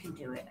think I can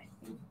do it. I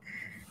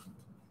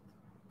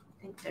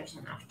think there's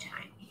enough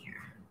time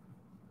here.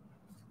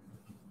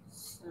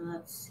 So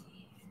let's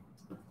see.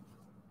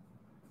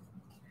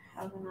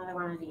 I have another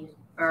one of these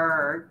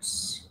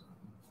birds.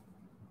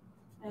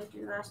 What did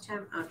I do last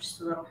time? Oh,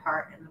 just a little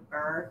heart and a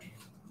bird.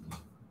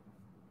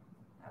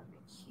 That would be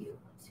cute.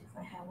 Let's see if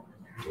I have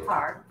another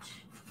heart.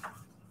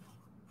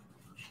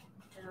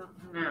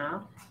 Don't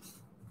know.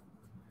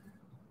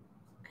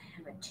 I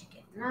have a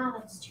ticket. No,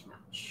 that's too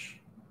much.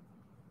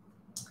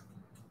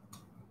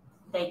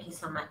 Thank you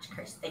so much,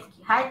 Chris. Thank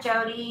you. Hi,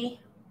 Jody.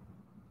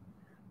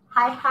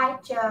 Hi,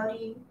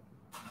 Jody.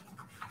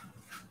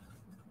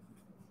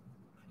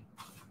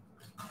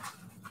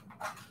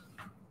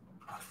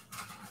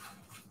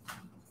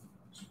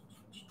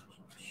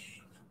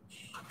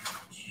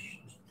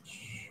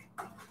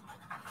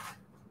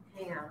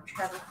 Hang on, I'm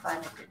trying to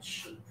find a good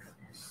shape for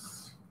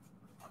this.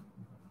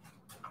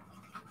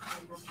 I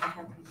don't know if I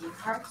have any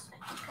hearts. I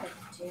think I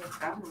do.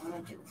 I don't know what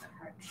I did with the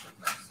heart shape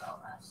I saw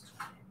last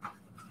time.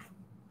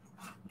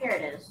 Here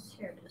it is.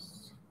 Here it is.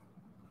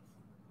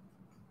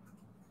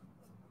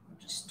 I'll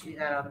just do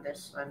that on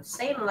this one.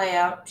 Same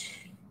layout.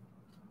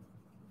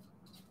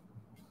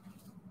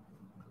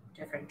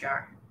 Different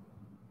jar.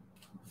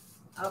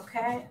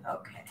 Okay,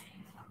 okay.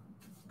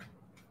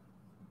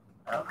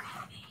 Okay.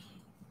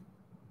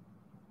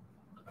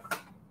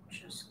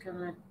 Just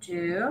gonna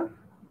do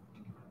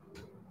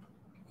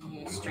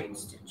a straight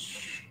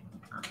stitch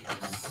on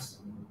this.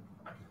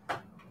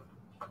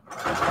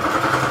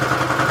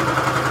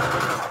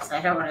 So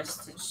I don't want to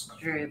stitch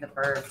through the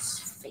birds'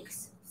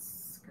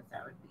 faces because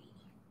that would be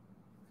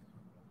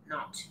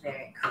not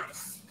very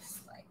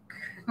Christmas-like.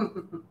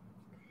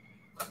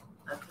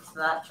 Okay, so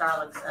that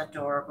jar looks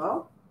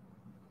adorable.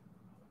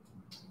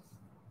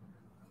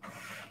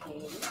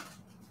 Okay.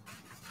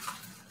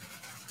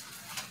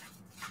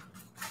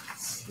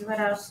 Let's see what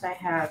else I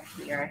have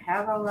here. I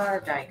have a lot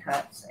of die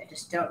cuts. I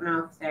just don't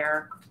know if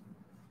they're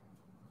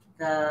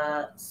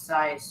the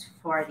size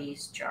for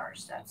these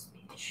jars. That's the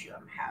issue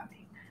I'm having.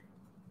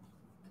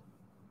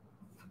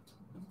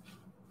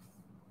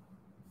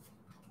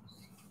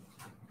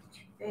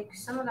 Too big.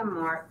 Some of them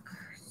work.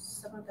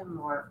 Some of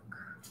them work.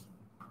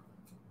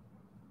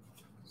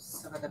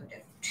 Some of them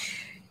don't.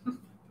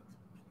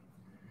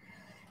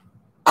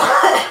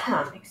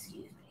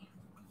 Excuse me.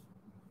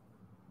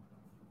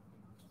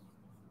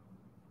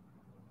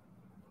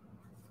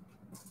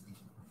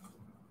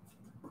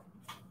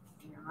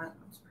 You know what?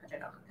 Let's put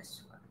it on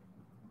this one.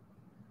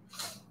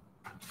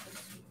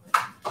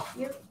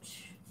 Cute.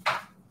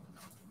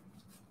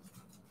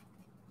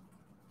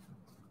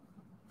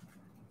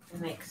 It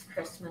makes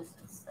Christmas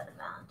instead of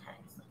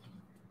Valentine's Day.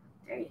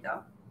 There you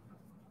go.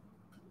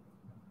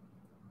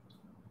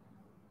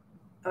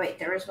 Oh wait,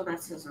 there is one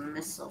that says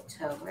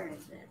mistletoe. Where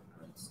is it?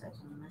 It says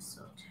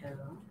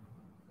mistletoe.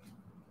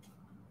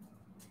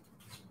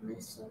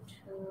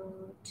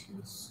 Mistletoe,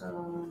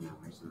 tinsel. No,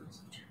 where's the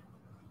mistletoe?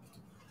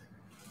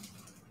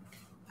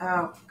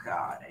 Oh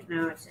God, I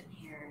know it's in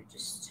here.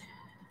 Just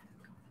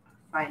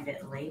find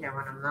it later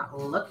when I'm not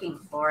looking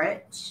for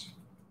it.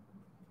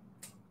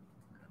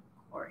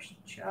 Of course,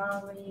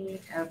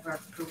 Jolly,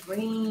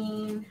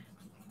 Evergreen,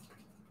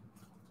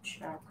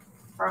 Jack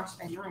Frost.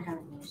 I know I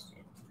haven't used it.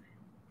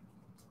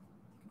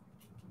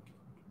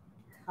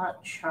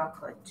 Hot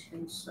chocolate,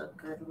 tinsel,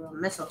 goodwill,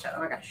 mistletoe. Oh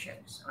my gosh,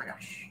 shit. Oh my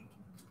gosh.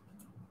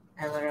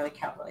 I literally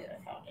can't believe I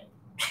found it.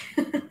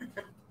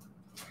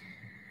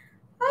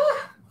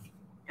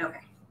 Okay.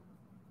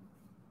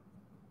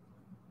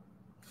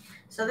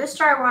 So this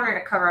jar I wanted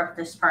to cover up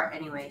this part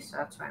anyway, so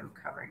that's why I'm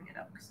covering it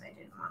up, because I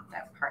didn't want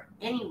that part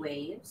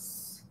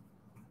anyways.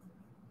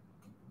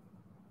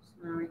 So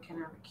now we can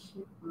have a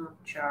cute little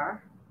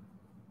jar.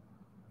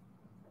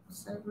 It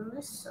says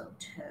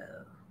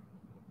mistletoe.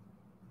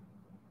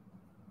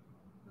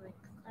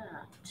 Like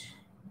that.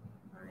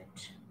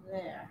 Right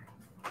there.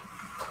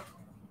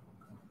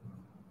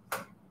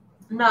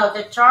 No,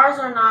 the jars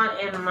are not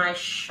in my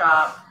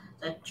shop.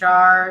 The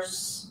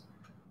jars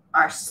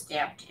are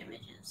stamped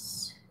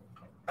images.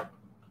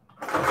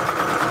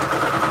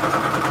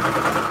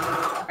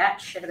 That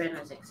should have been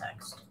a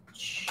zigzag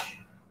stitch.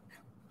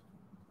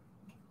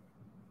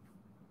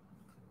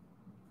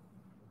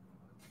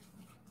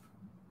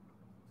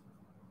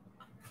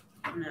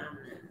 No.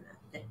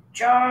 The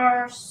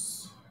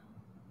jars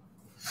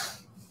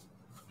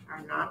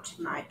are not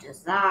my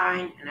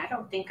design, and I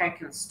don't think I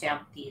can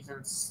stamp these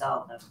and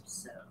sell them,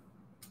 so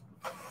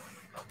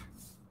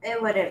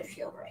it wouldn't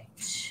feel right.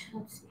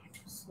 Let's see,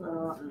 just a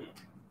little.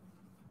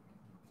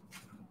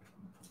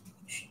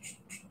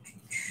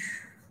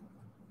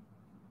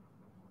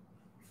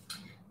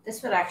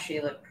 This would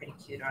actually look pretty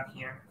cute on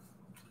here.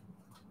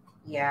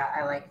 Yeah,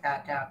 I like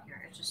that down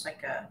here. It's just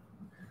like a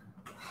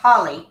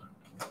holly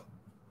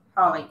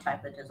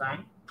type of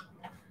design.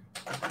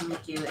 I'm going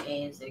to do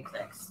a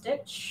zigzag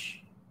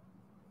stitch.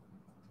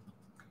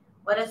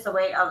 What is the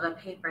weight of the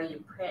paper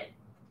you print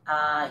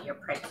your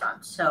prints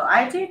on? So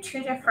I do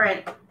two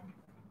different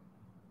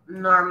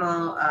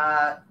normal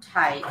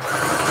types.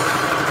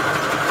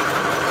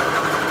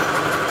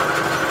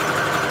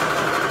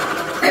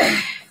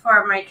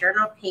 For my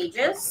journal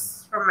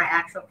pages, for my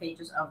actual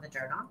pages of the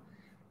journal,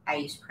 I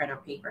use printer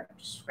paper,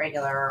 just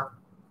regular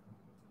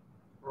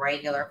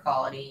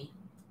quality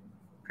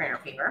printer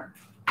paper.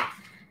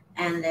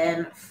 And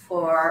then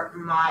for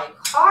my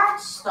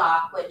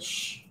cardstock,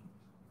 which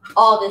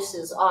all this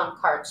is on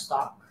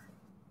cardstock,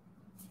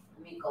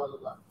 go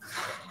look.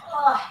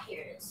 Oh,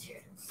 here it is. Here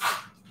it is.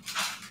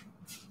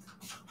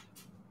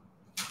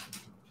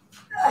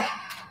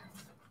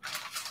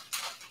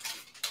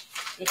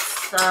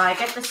 It's I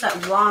get this at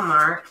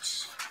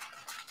Walmart.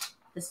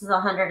 This is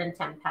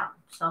 110 pounds.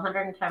 So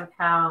 110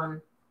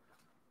 pound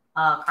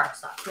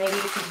cardstock. Maybe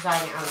you can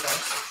design your own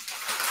version.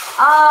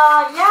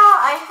 Yeah,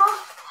 I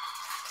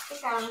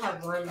think I only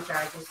have one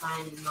jar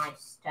designed in my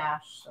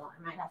stash, so I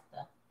might have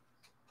to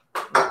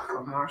look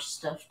for more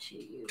stuff to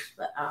use.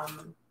 But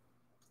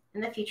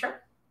in the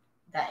future,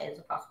 that is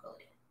a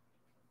possibility.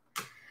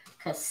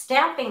 Because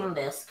stamping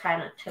this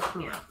kind of took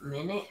me a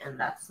minute, and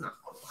that's not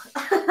cool.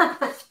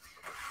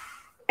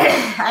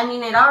 I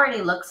mean, it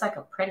already looks like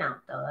a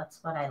printout, though.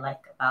 That's what I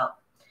like about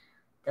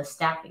the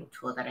stamping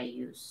tool that I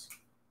use.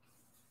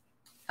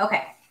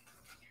 Okay.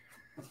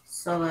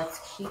 So let's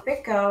keep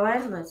it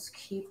going. Let's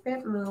keep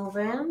it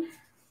moving.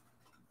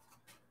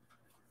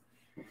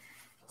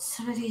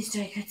 Some of these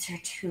die cuts are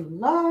too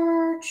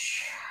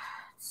large.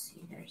 Let's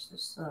see. There's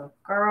this little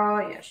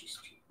girl. Yeah, she's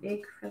too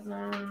big for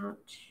that.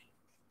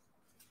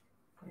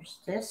 There's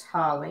this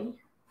holly,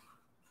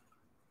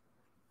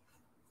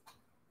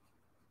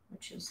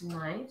 which is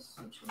nice.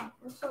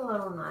 It's a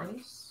little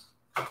nice.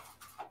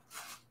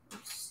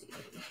 Let's see.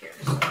 Here's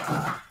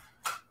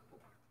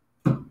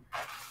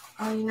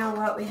oh, you know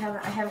what? I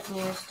haven't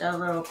used a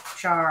little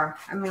jar.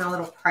 I mean, a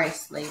little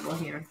price label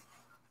here.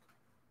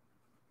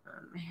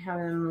 I have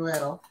them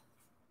little.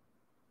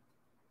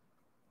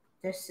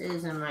 This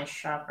is in my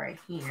shop right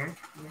here.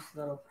 These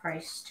little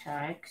price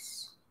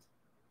tags.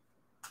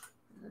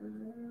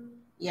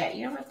 Yeah,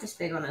 you know what? This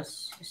big one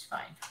is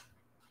fine.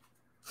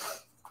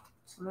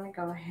 So I'm going to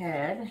go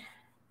ahead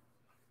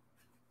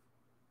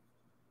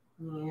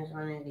and use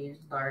one of these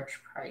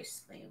large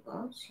price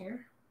labels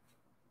here.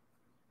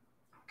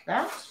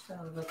 That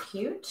would look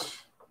cute.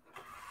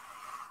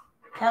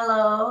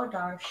 Hello,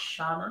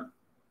 Darshana.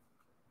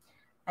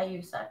 I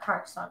use that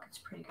cardstock. It's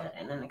pretty good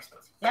and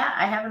inexpensive. Yeah,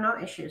 I have no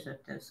issues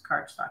with this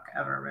cardstock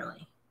ever,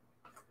 really.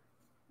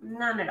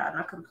 None at all.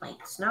 No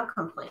complaints. No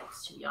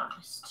complaints, to be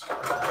honest.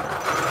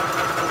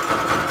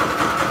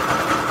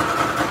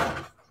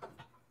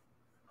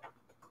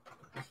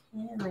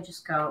 And we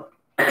just go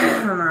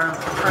around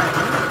the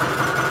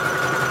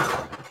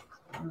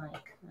front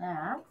like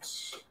that.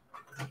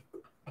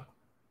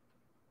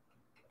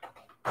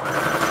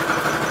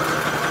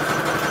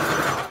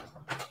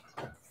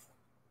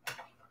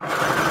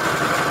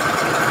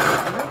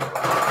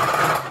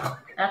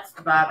 That's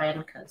the bobbin,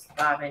 because the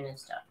bobbin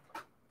is done.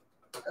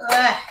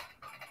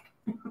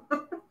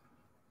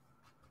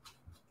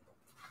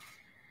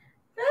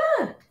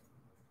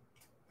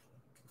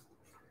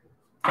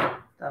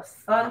 The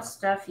fun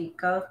stuff you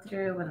go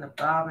through when the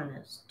bobbin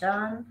is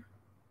done.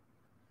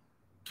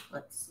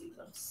 Let's see,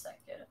 1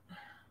 second.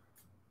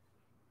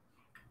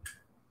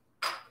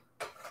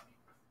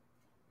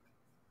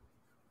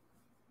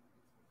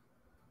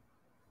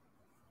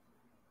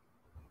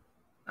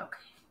 Okay.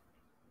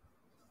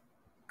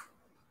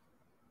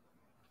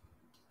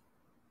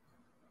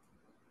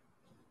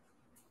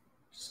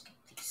 Just get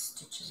these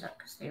stitches up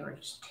because they were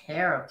just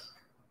terrible.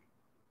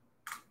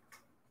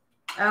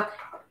 Okay.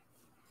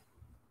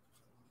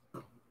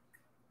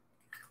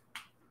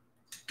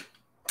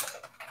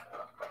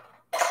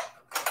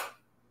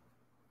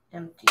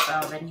 Empty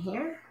bobbin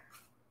here.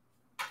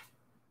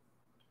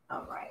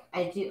 All right.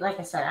 I do, like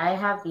I said, I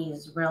have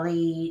these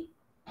really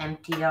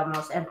empty,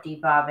 almost empty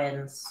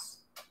bobbins.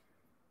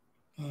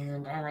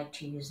 And I like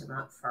to use them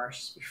up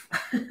first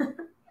before.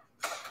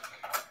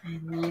 I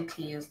need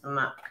to use them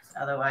up because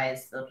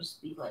otherwise they'll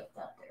just be like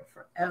that there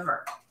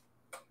forever.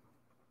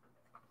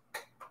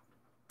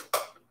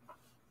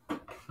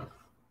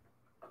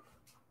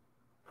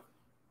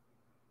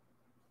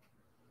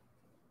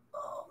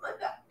 Oh, my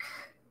back.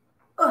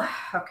 Oh,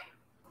 okay.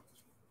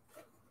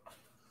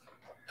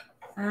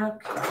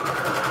 Okay.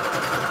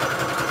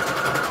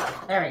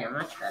 There we go.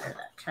 Much better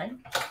that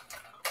time.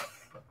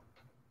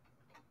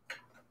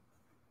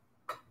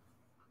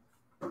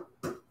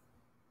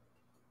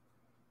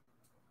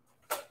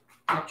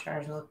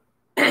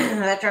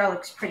 That jar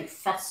looks pretty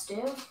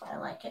festive. I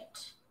like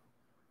it.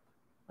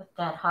 With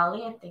that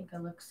holly, I think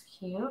it looks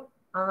cute.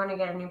 I'm gonna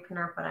get a new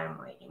printer, but I'm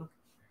waiting.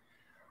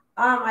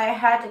 I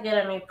had to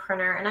get a new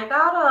printer, and I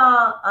got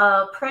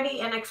a pretty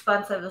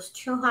inexpensive. It was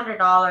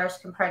 $200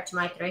 compared to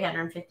my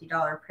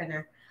 $350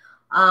 printer.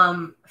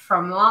 From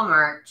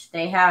Walmart.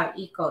 They have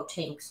eco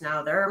tanks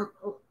now.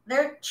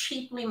 They're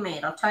cheaply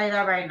made. I'll tell you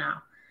that right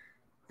now.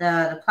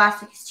 The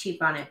plastic is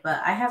cheap on it,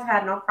 but I have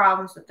had no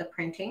problems with the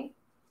printing.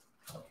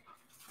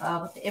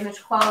 With the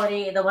image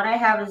quality, the one I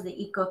have is the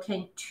Eco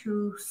Tank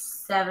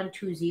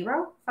 2720,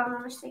 if I'm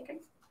not mistaken.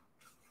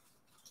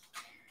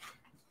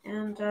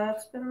 And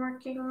it's been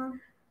working.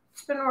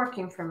 It's been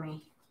working for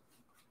me.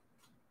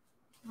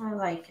 I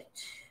like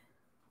it.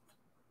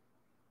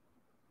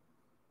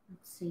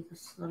 Let's see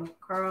this little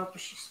girl, but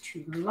she's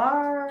too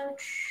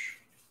large.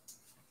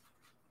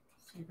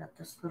 So you got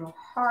this little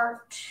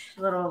heart,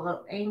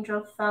 little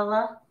angel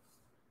fella,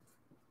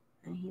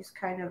 and he's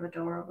kind of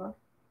adorable.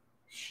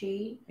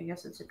 she. I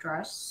guess it's a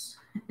dress.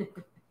 I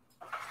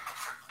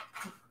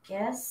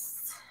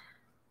guess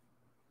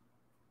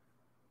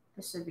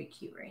this would be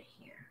cute right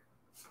here.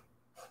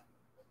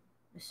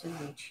 This would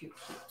be too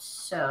cute.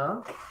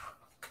 So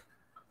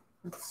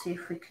let's see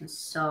if we can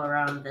sew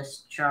around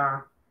this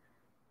jar.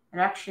 It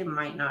actually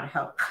might not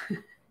help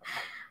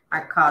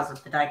our cause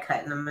of the die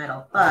cut in the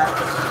middle, but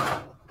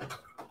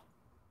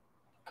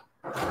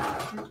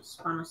I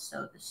just want to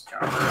sew this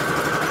jar.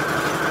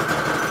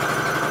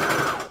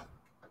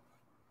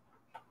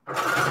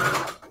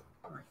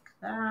 Like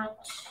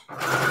that.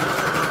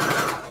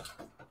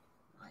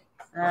 Like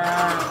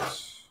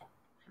that.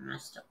 I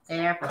messed up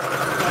there, but okay.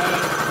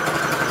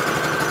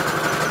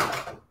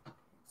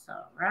 It's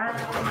all right.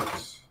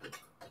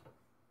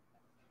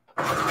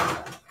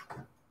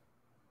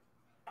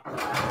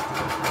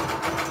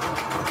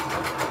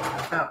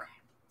 Okay.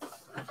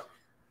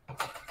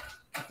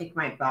 I think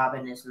my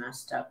bobbin is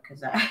messed up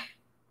because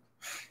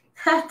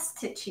that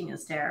stitching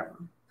is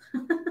terrible.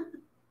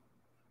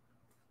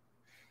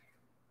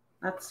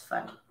 That's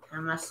funny. I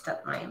messed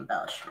up my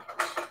embellishment.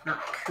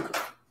 Not cool.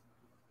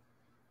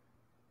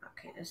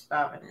 Okay, this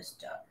bobbin is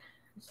done.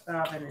 This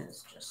bobbin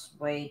is just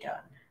way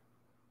done.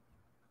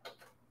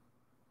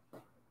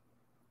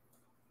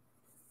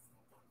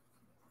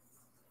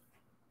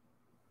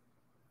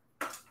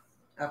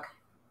 Okay.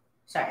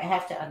 Sorry, I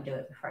have to undo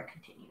it before I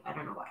continue. I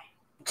don't know why.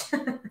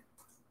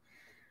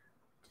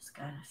 Just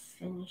gotta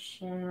finish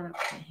it.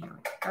 Okay, here we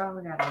go.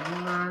 We got a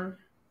new one.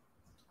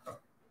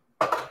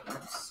 Wait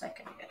a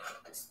second. I gotta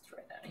get this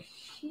thread out of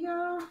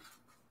here.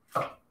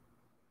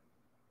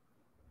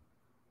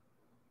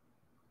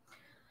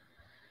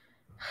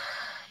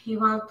 You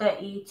want the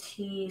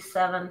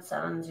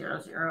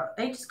ET7700.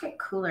 They just get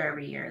cooler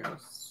every year,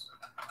 those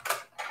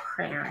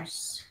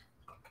printers.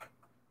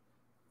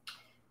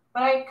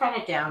 But I kind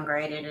of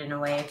downgraded in a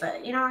way,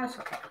 but you know, it's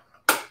okay.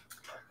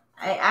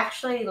 I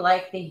actually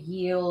like the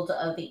yield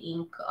of the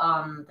ink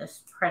on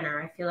this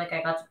printer. I feel like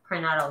I got to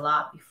print out a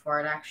lot before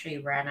it actually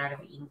ran out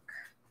of ink.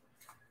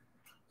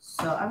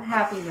 So I'm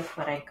happy with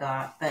what I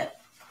got, but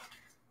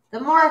the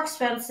more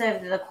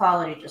expensive, the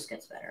quality just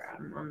gets better.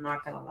 I'm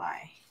not going to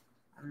lie.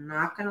 I'm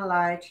not going to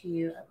lie to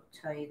you. I will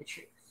tell you the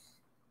truth.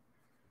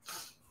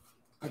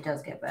 It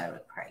does get better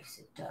with price.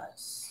 It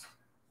does.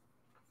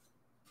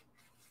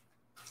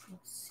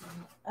 Let's see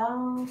what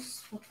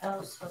else. What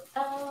else? What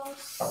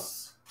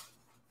else?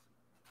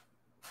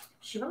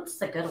 She wants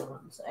the good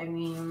ones. I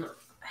mean,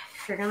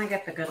 if you're going to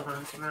get the good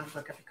ones, you might as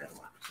well get the good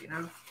ones, you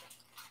know?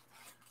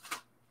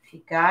 If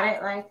you got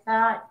it like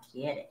that,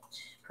 get it.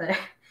 Put it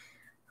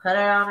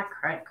on a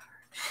credit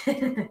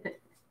card.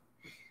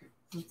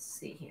 Let's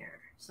see here.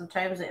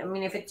 Sometimes, I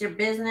mean, if it's your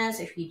business,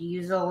 if you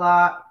use it a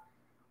lot,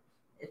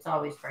 it's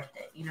always worth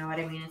it. You know what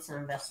I mean? It's an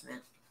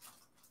investment.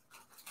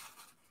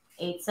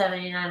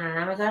 $8.79 on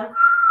Amazon.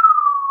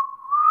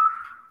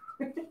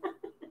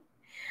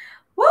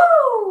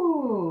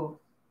 Woo!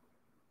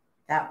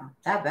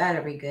 That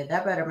better be good.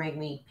 That better make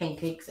me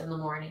pancakes in the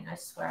morning, I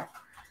swear.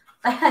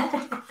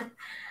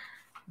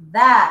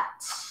 That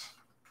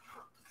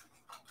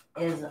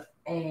is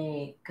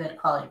a good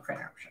quality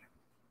printer, I'm sure.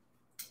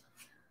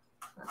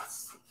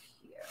 Let's see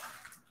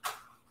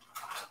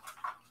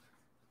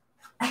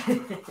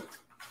here.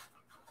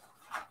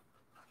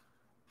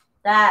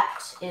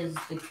 That is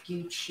the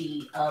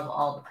Gucci of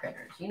all the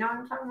printers. You know what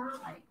I'm talking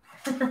about? Like,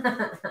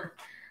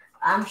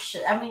 I'm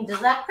sure. I mean, does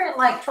that print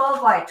like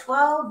 12 by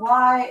 12?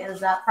 Why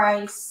is that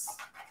price?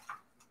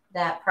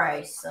 That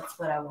price. That's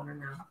what I want to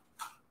know.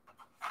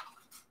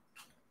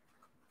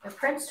 If it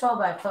prints 12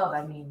 by 12,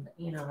 I mean,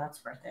 you know,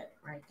 that's worth it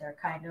right there,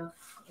 kind of,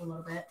 a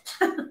little bit.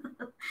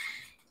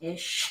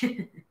 Ish.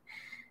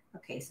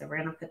 Okay, so we're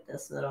going to put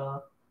this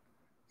little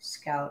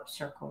scallop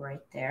circle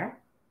right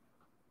there.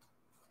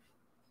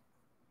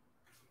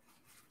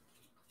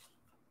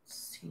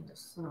 Let's see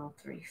this little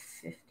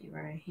 350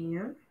 right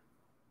here.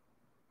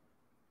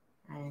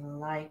 I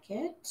like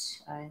it.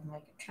 I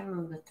like it. Try to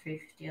move the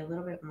 350 a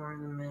little bit more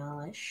in the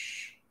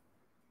middle-ish.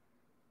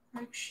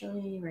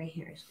 Actually, right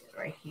here is good.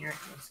 Right here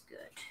is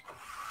good.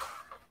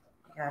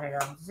 Got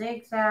it on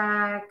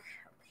zigzag.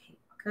 Okay,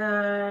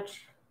 good.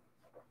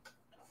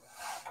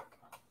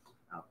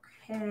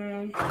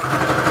 Okay.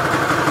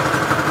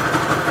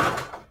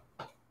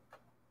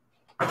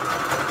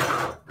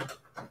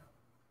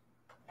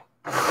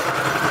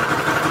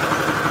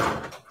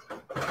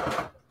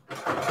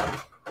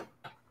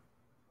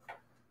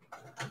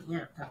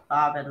 Yeah, the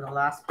bobbin, the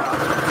last bobbin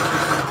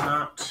is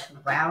not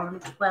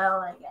wound well,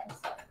 I guess.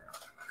 I don't know.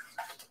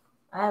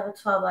 I have a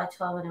 12 by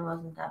 12 and it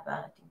wasn't that bad.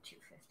 I think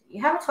 250.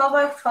 You have a 12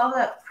 by 12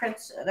 that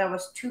prints that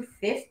was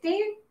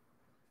 250?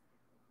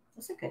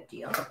 That's a good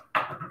deal.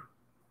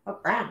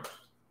 What brand?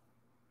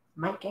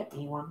 Might get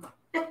me one.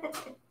 Now,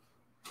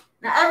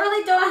 I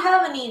really don't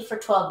have a need for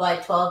 12 by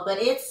 12, but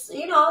it's,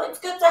 you know, it's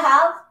good to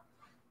have.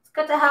 It's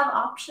good to have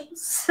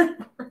options.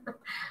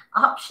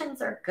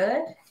 Options are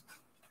good.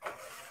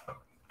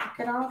 Look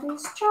at all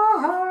these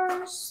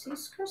jars,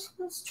 these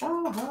Christmas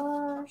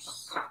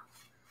jars.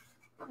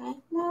 I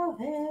love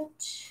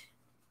it.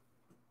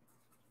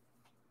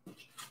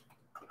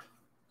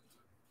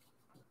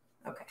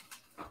 Okay.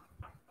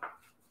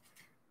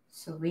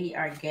 So we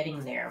are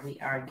getting there. We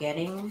are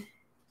getting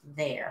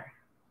there.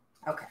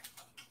 Okay.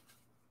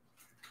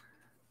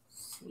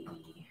 Let's see.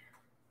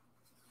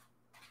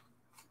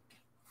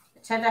 I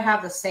tend to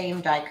have the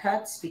same die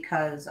cuts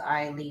because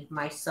I leave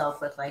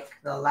myself with like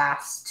the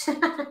last,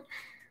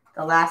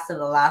 the last of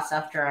the last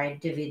after I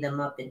divvy them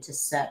up into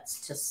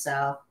sets to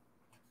sell.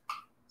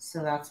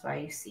 So that's why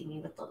you see me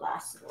with the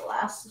last of the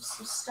last of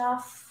some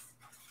stuff.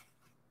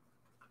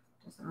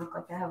 Doesn't look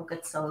like I have a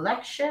good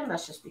selection.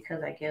 That's just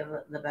because I give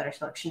the better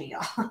selection to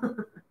y'all.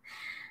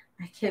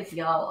 I give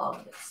y'all all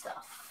the good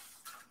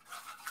stuff.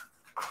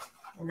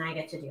 And I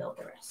get to deal with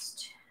the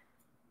rest.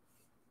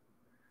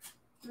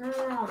 I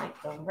don't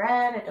like the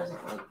red. It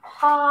doesn't really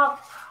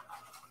pop.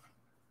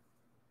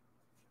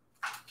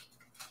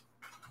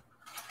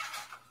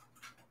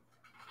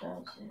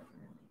 Doesn't really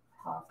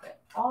pop at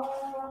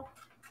all.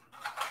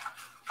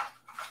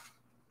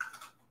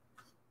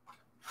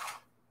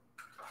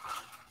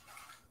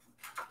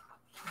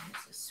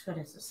 What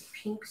is this? A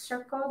pink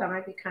circle? That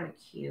might be kind of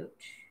cute.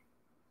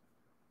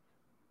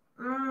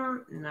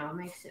 No, it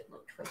makes it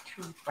look way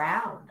too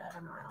round. I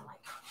don't know. I don't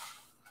like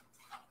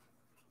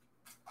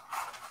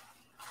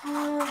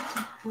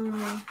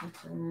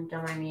it.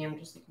 Don't mind me. I'm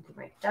just looking through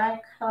my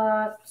die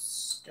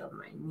cuts. Don't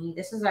mind me.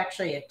 This is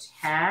actually a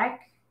tag.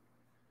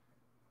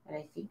 And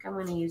I think I'm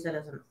going to use it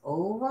as an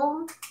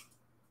oval.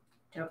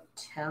 Don't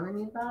tell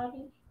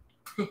anybody.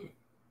 I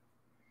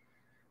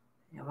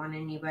don't want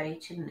anybody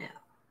to know.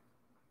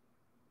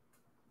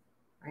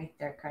 Right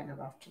there, kind of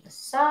off to the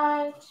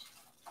side.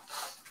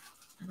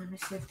 And let me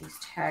see if these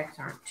tags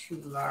aren't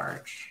too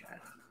large. I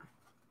don't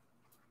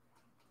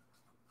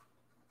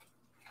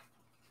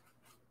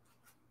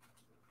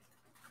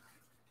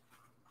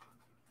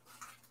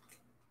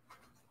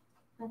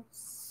know.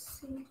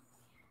 Let's see.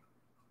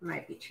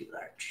 Might be too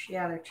large.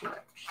 Yeah, they're too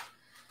large.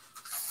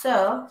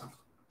 So,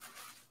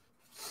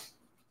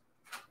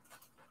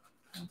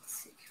 let's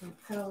see. Can we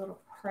put a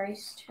little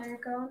price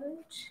tag on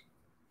it?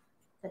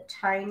 The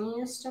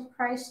tiniest of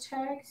price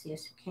tags?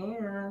 Yes, we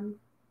can.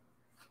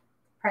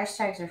 Price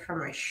tags are from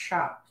my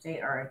shop.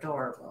 They are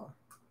adorable.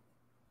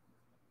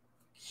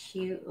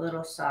 Cute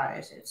little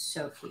size. It's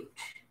so cute.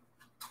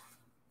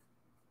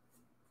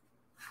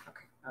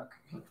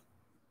 Okay.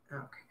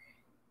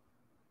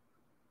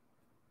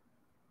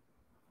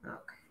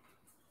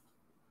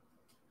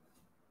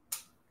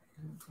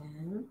 And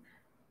then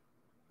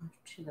off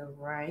to the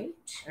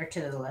right, or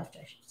to the left,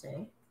 I should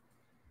say.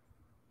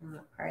 And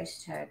the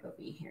price tag will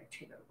be here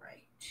to the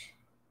right.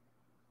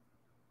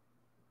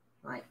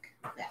 Like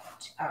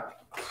that. All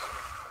right.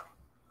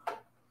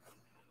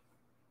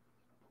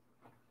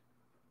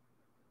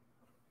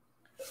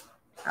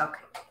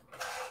 Okay.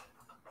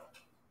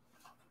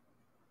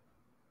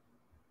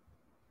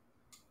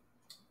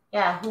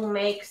 Yeah, who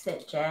makes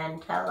it, Jen?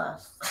 Tell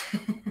us.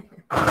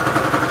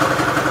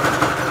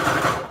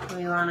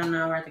 We want to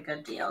know where the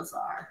good deals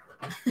are.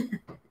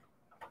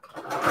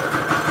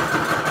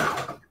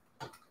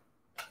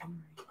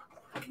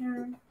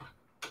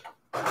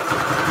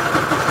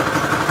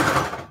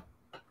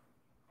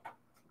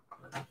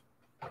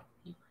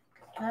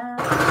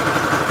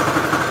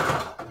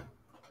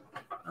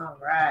 All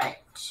right.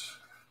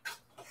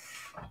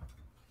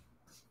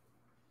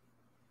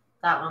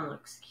 That one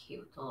looks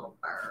cute, the little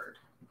bird.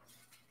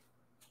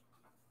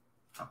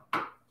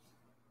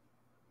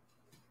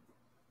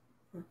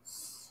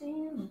 Let's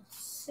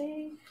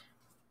see.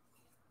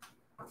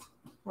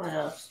 What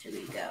else do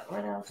we got?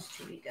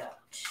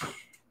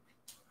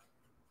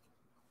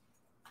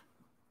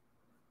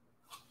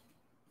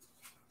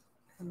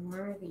 And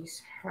where are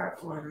these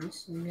heart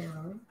ones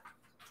now?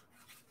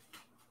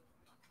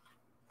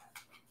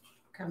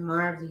 Got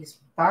more of these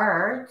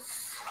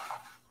birds.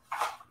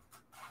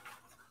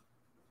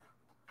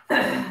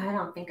 I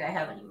don't think I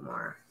have any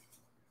more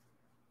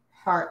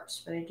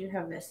hearts, but I do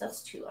have this.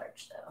 That's too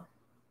large, though.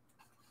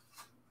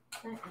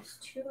 That is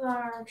too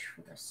large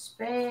for the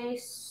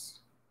space.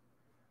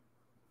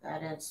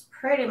 That is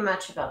pretty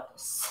much about the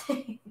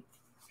same.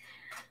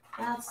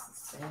 That's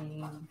the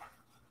same.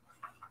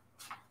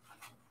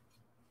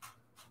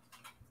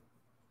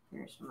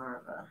 Here's more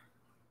of a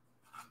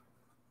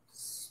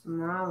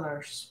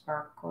smaller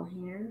sparkle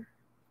here.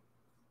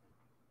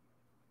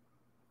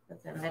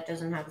 But then that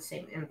doesn't have the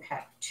same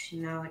impact.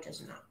 No, it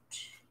does not.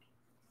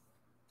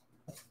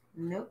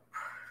 Nope.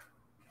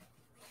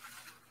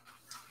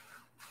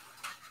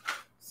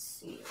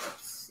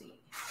 Let's see.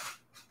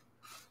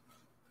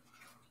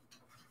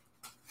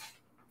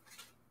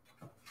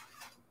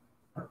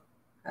 Oh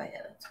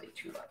yeah, that's way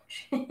too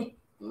large.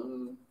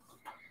 And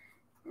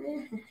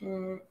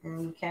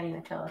you can't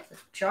even tell it's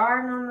a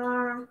jar no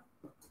more.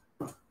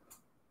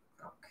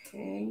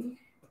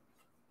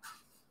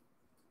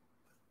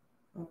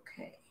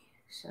 Okay,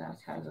 so that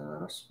has a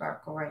little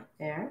sparkle right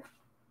there.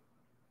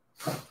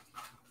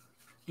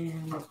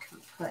 And we can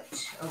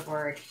put a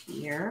word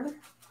here.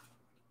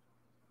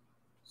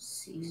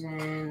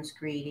 Season's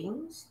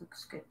greetings.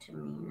 Looks good to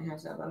me. It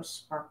has a little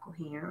sparkle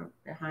here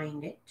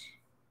behind it.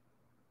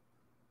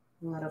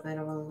 A little bit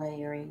of a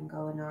layering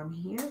going on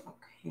here.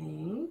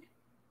 Okay.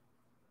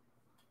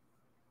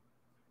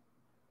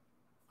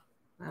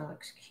 That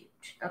looks cute.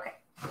 Okay.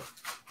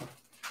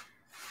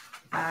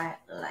 I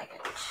like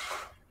it.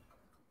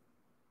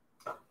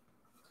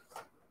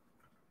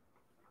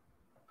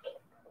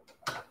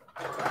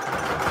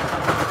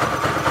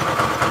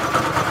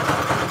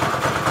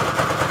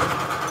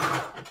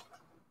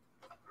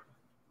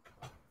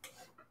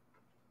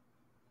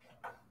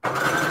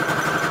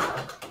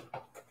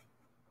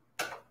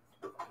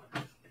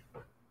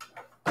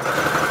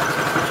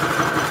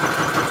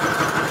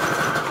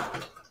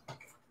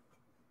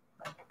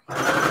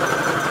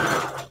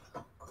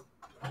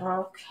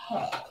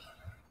 Okay.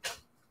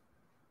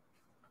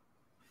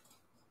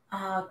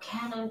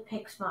 Canon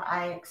Pixma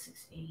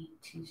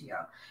IX6820.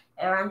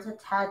 It runs a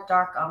tad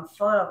dark on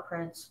photo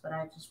prints, but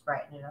I just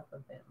brighten it up a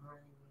bit more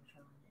than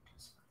usual, and it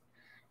is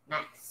fine.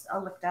 Nice.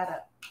 I'll look that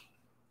up.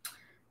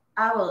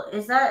 I will.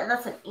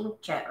 That's an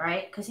inkjet,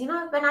 right? Because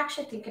I've been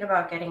actually thinking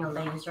about getting a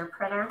laser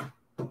printer.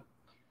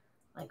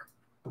 Like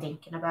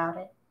thinking about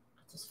it.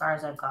 That's as far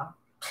as I've gone.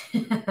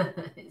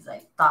 It's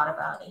like thought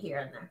about it here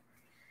and there.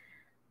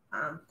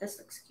 This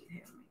looks cute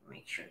here.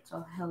 Make sure it's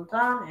all held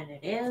on, and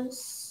it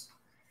is.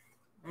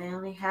 I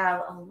only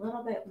have a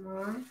little bit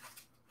more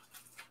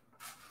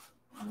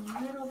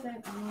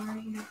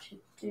here to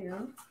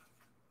do.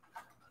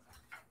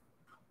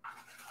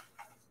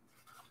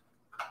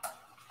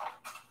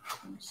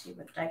 Let me see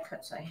what die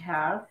cuts I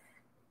have.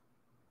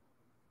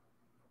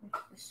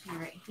 This one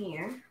right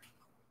here.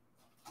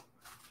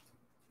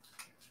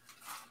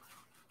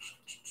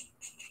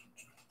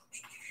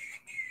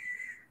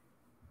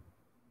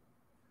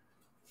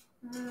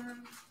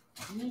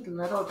 I need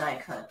little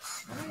die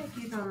cuts. What do I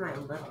do on my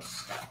little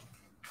stuff?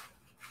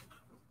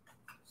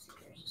 See,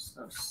 there's this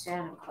little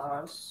Santa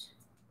Claus.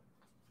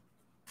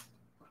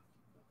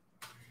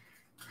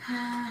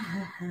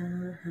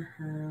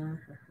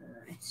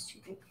 It's too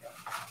big though.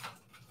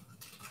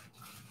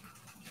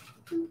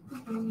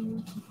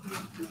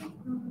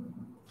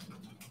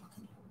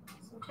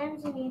 Sometimes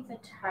you need the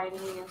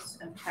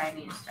tiniest of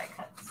tiniest die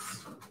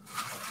cuts.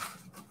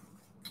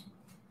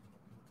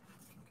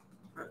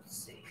 Let's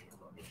see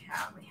what we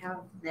have. We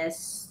have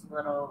this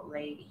little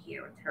lady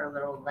here with her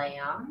little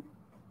lamb,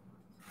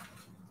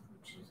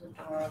 which is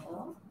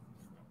adorable.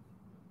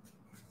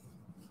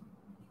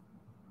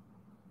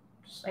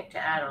 Just like to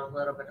add a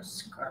little bit of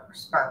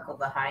sparkle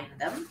behind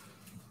them.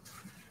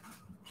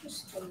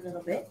 Just a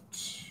little bit.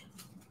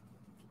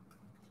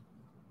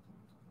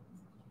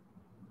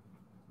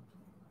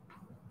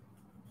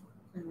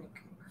 And we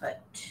can put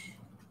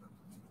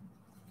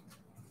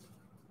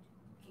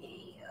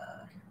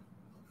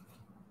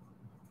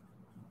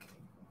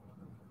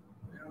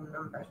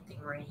number thing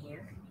right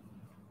here.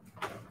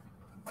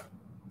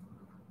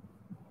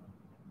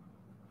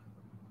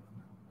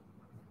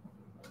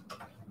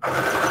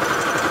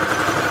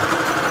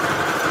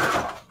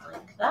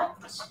 Like that.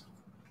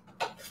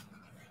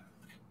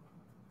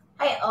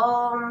 Hey,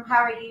 how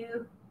are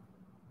you?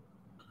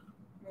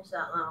 There's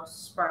that little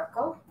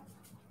sparkle.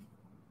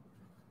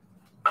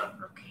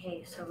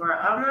 Okay, so we're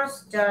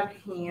almost done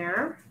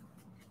here.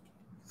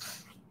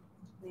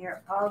 We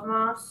are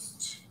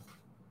almost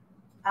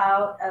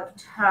out of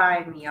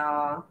time,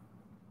 y'all.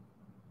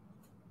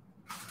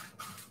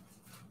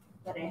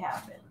 But it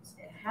happens.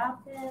 It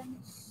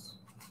happens.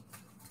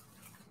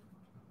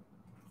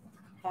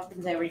 It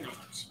happens every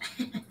night.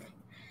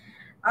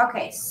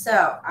 Okay,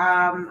 so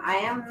I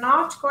am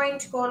not going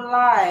to go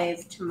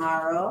live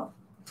tomorrow.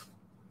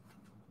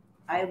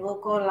 I will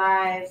go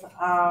live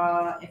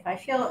if I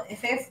feel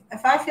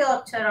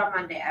up to it on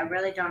Monday. I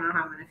really don't know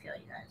how I'm gonna feel,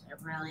 you guys. I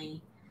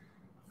really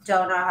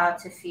don't know how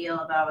to feel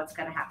about what's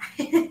gonna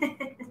happen.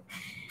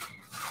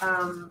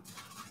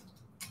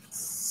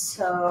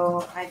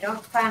 So I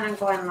don't plan on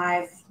going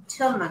live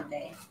till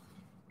Monday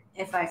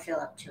if I feel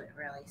up to it,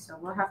 really. So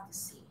we'll have to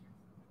see.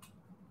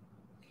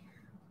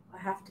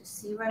 We'll have to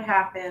see what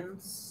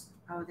happens.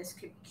 Oh, this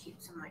could be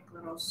cute. Some like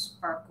little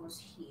sparkles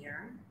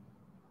here.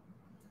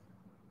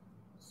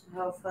 So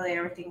hopefully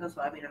everything goes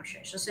well. I mean, I'm sure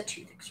it's just a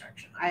tooth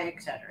extraction. I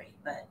exaggerate,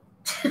 but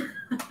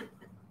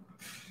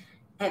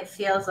it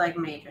feels like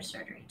major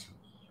surgery to me.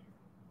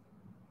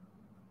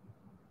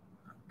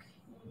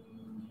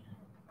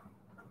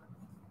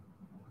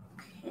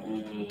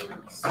 Okay,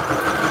 let me see.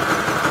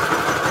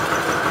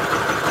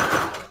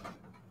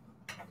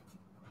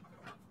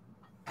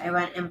 I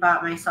went and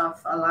bought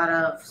myself a lot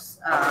of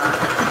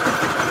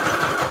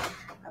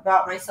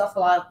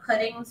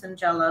puddings and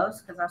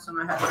jellos because that's what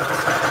my husband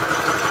said.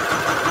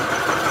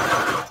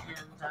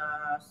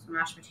 And some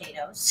mashed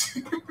potatoes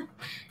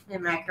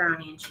and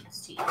macaroni and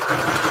cheese tea.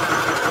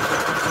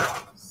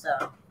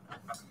 So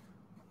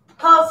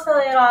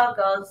hopefully it all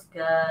goes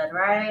good,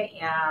 right?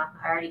 Yeah,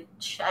 I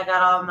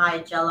got all my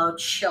jello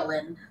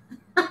chilling.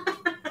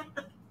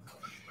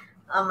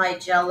 On my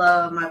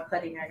jello, my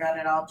pudding, I got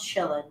it all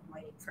chilling,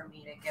 waiting for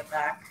me to get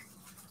back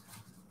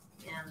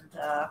and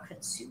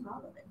consume all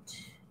of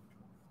it.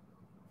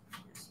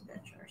 This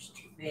jar is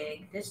too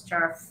big. This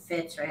jar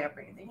fits right up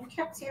everything. You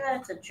can't see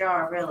that it's a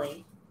jar,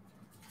 really.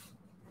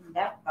 And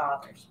that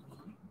bothers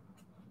me.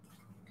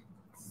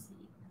 Let's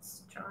see,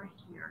 this jar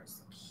here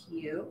is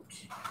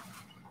cute.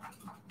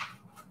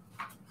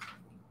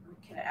 We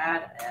could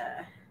add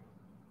a...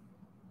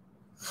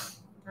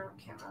 No,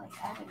 I can't really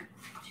add anything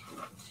to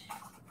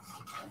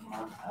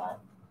it.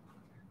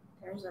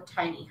 There's a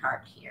tiny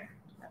heart here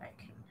that I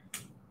can...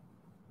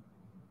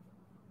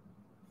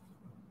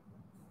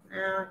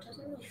 No, it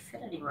doesn't really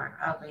fit anywhere,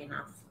 oddly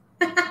enough.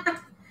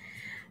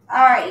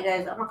 Alright, you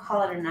guys, I'm going to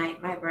call it a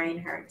night. My brain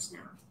hurts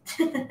now.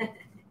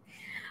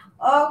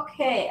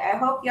 Okay, I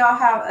hope y'all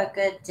have a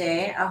good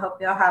day. I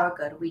hope y'all have a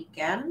good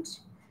weekend.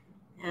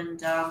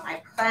 And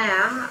I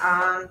plan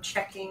on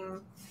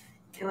checking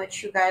in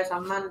with you guys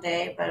on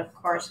Monday. But, of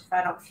course, if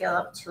I don't feel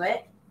up to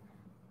it,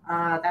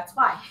 that's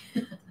why.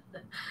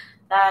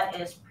 That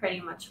is pretty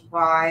much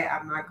why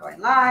I'm not going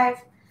live.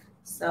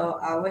 So,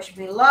 wish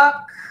me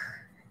luck.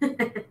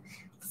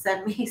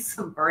 Send me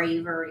some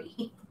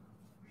bravery.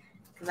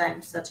 Because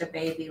I'm such a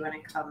baby when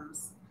it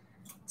comes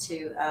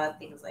to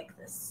things like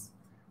this.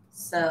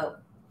 So,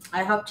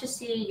 I hope to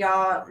see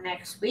y'all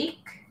next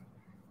week.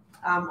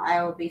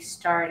 I will be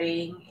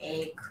starting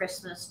a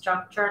Christmas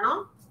junk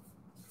journal.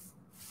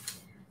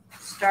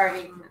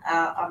 Starting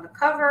on the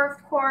cover,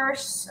 of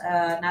course.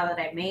 Now that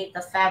I made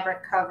the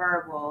fabric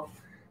cover, we'll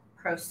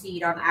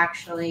proceed on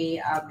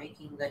actually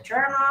making the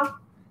journal.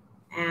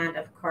 And,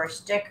 of course,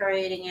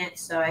 decorating it.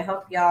 So, I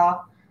hope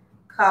y'all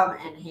come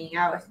and hang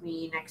out with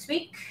me next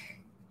week.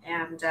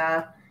 And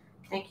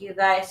thank you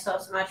guys so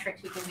much for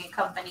keeping me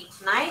company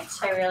tonight.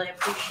 I really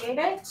appreciate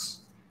it.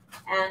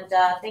 And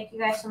thank you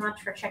guys so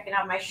much for checking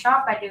out my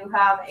shop. I do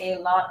have a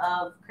lot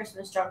of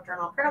Christmas junk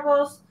journal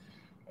printables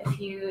if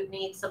you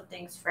need some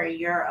things for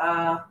your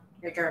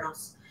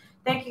journals.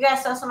 Thank you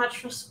guys so much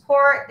for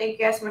support. Thank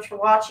you guys so much for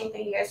watching.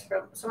 Thank you guys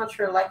so much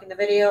for liking the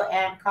video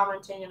and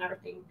commenting and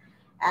everything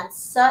and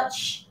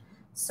such.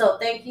 So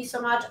thank you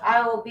so much.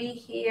 I will be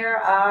here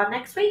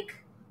next week.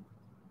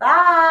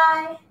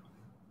 Bye.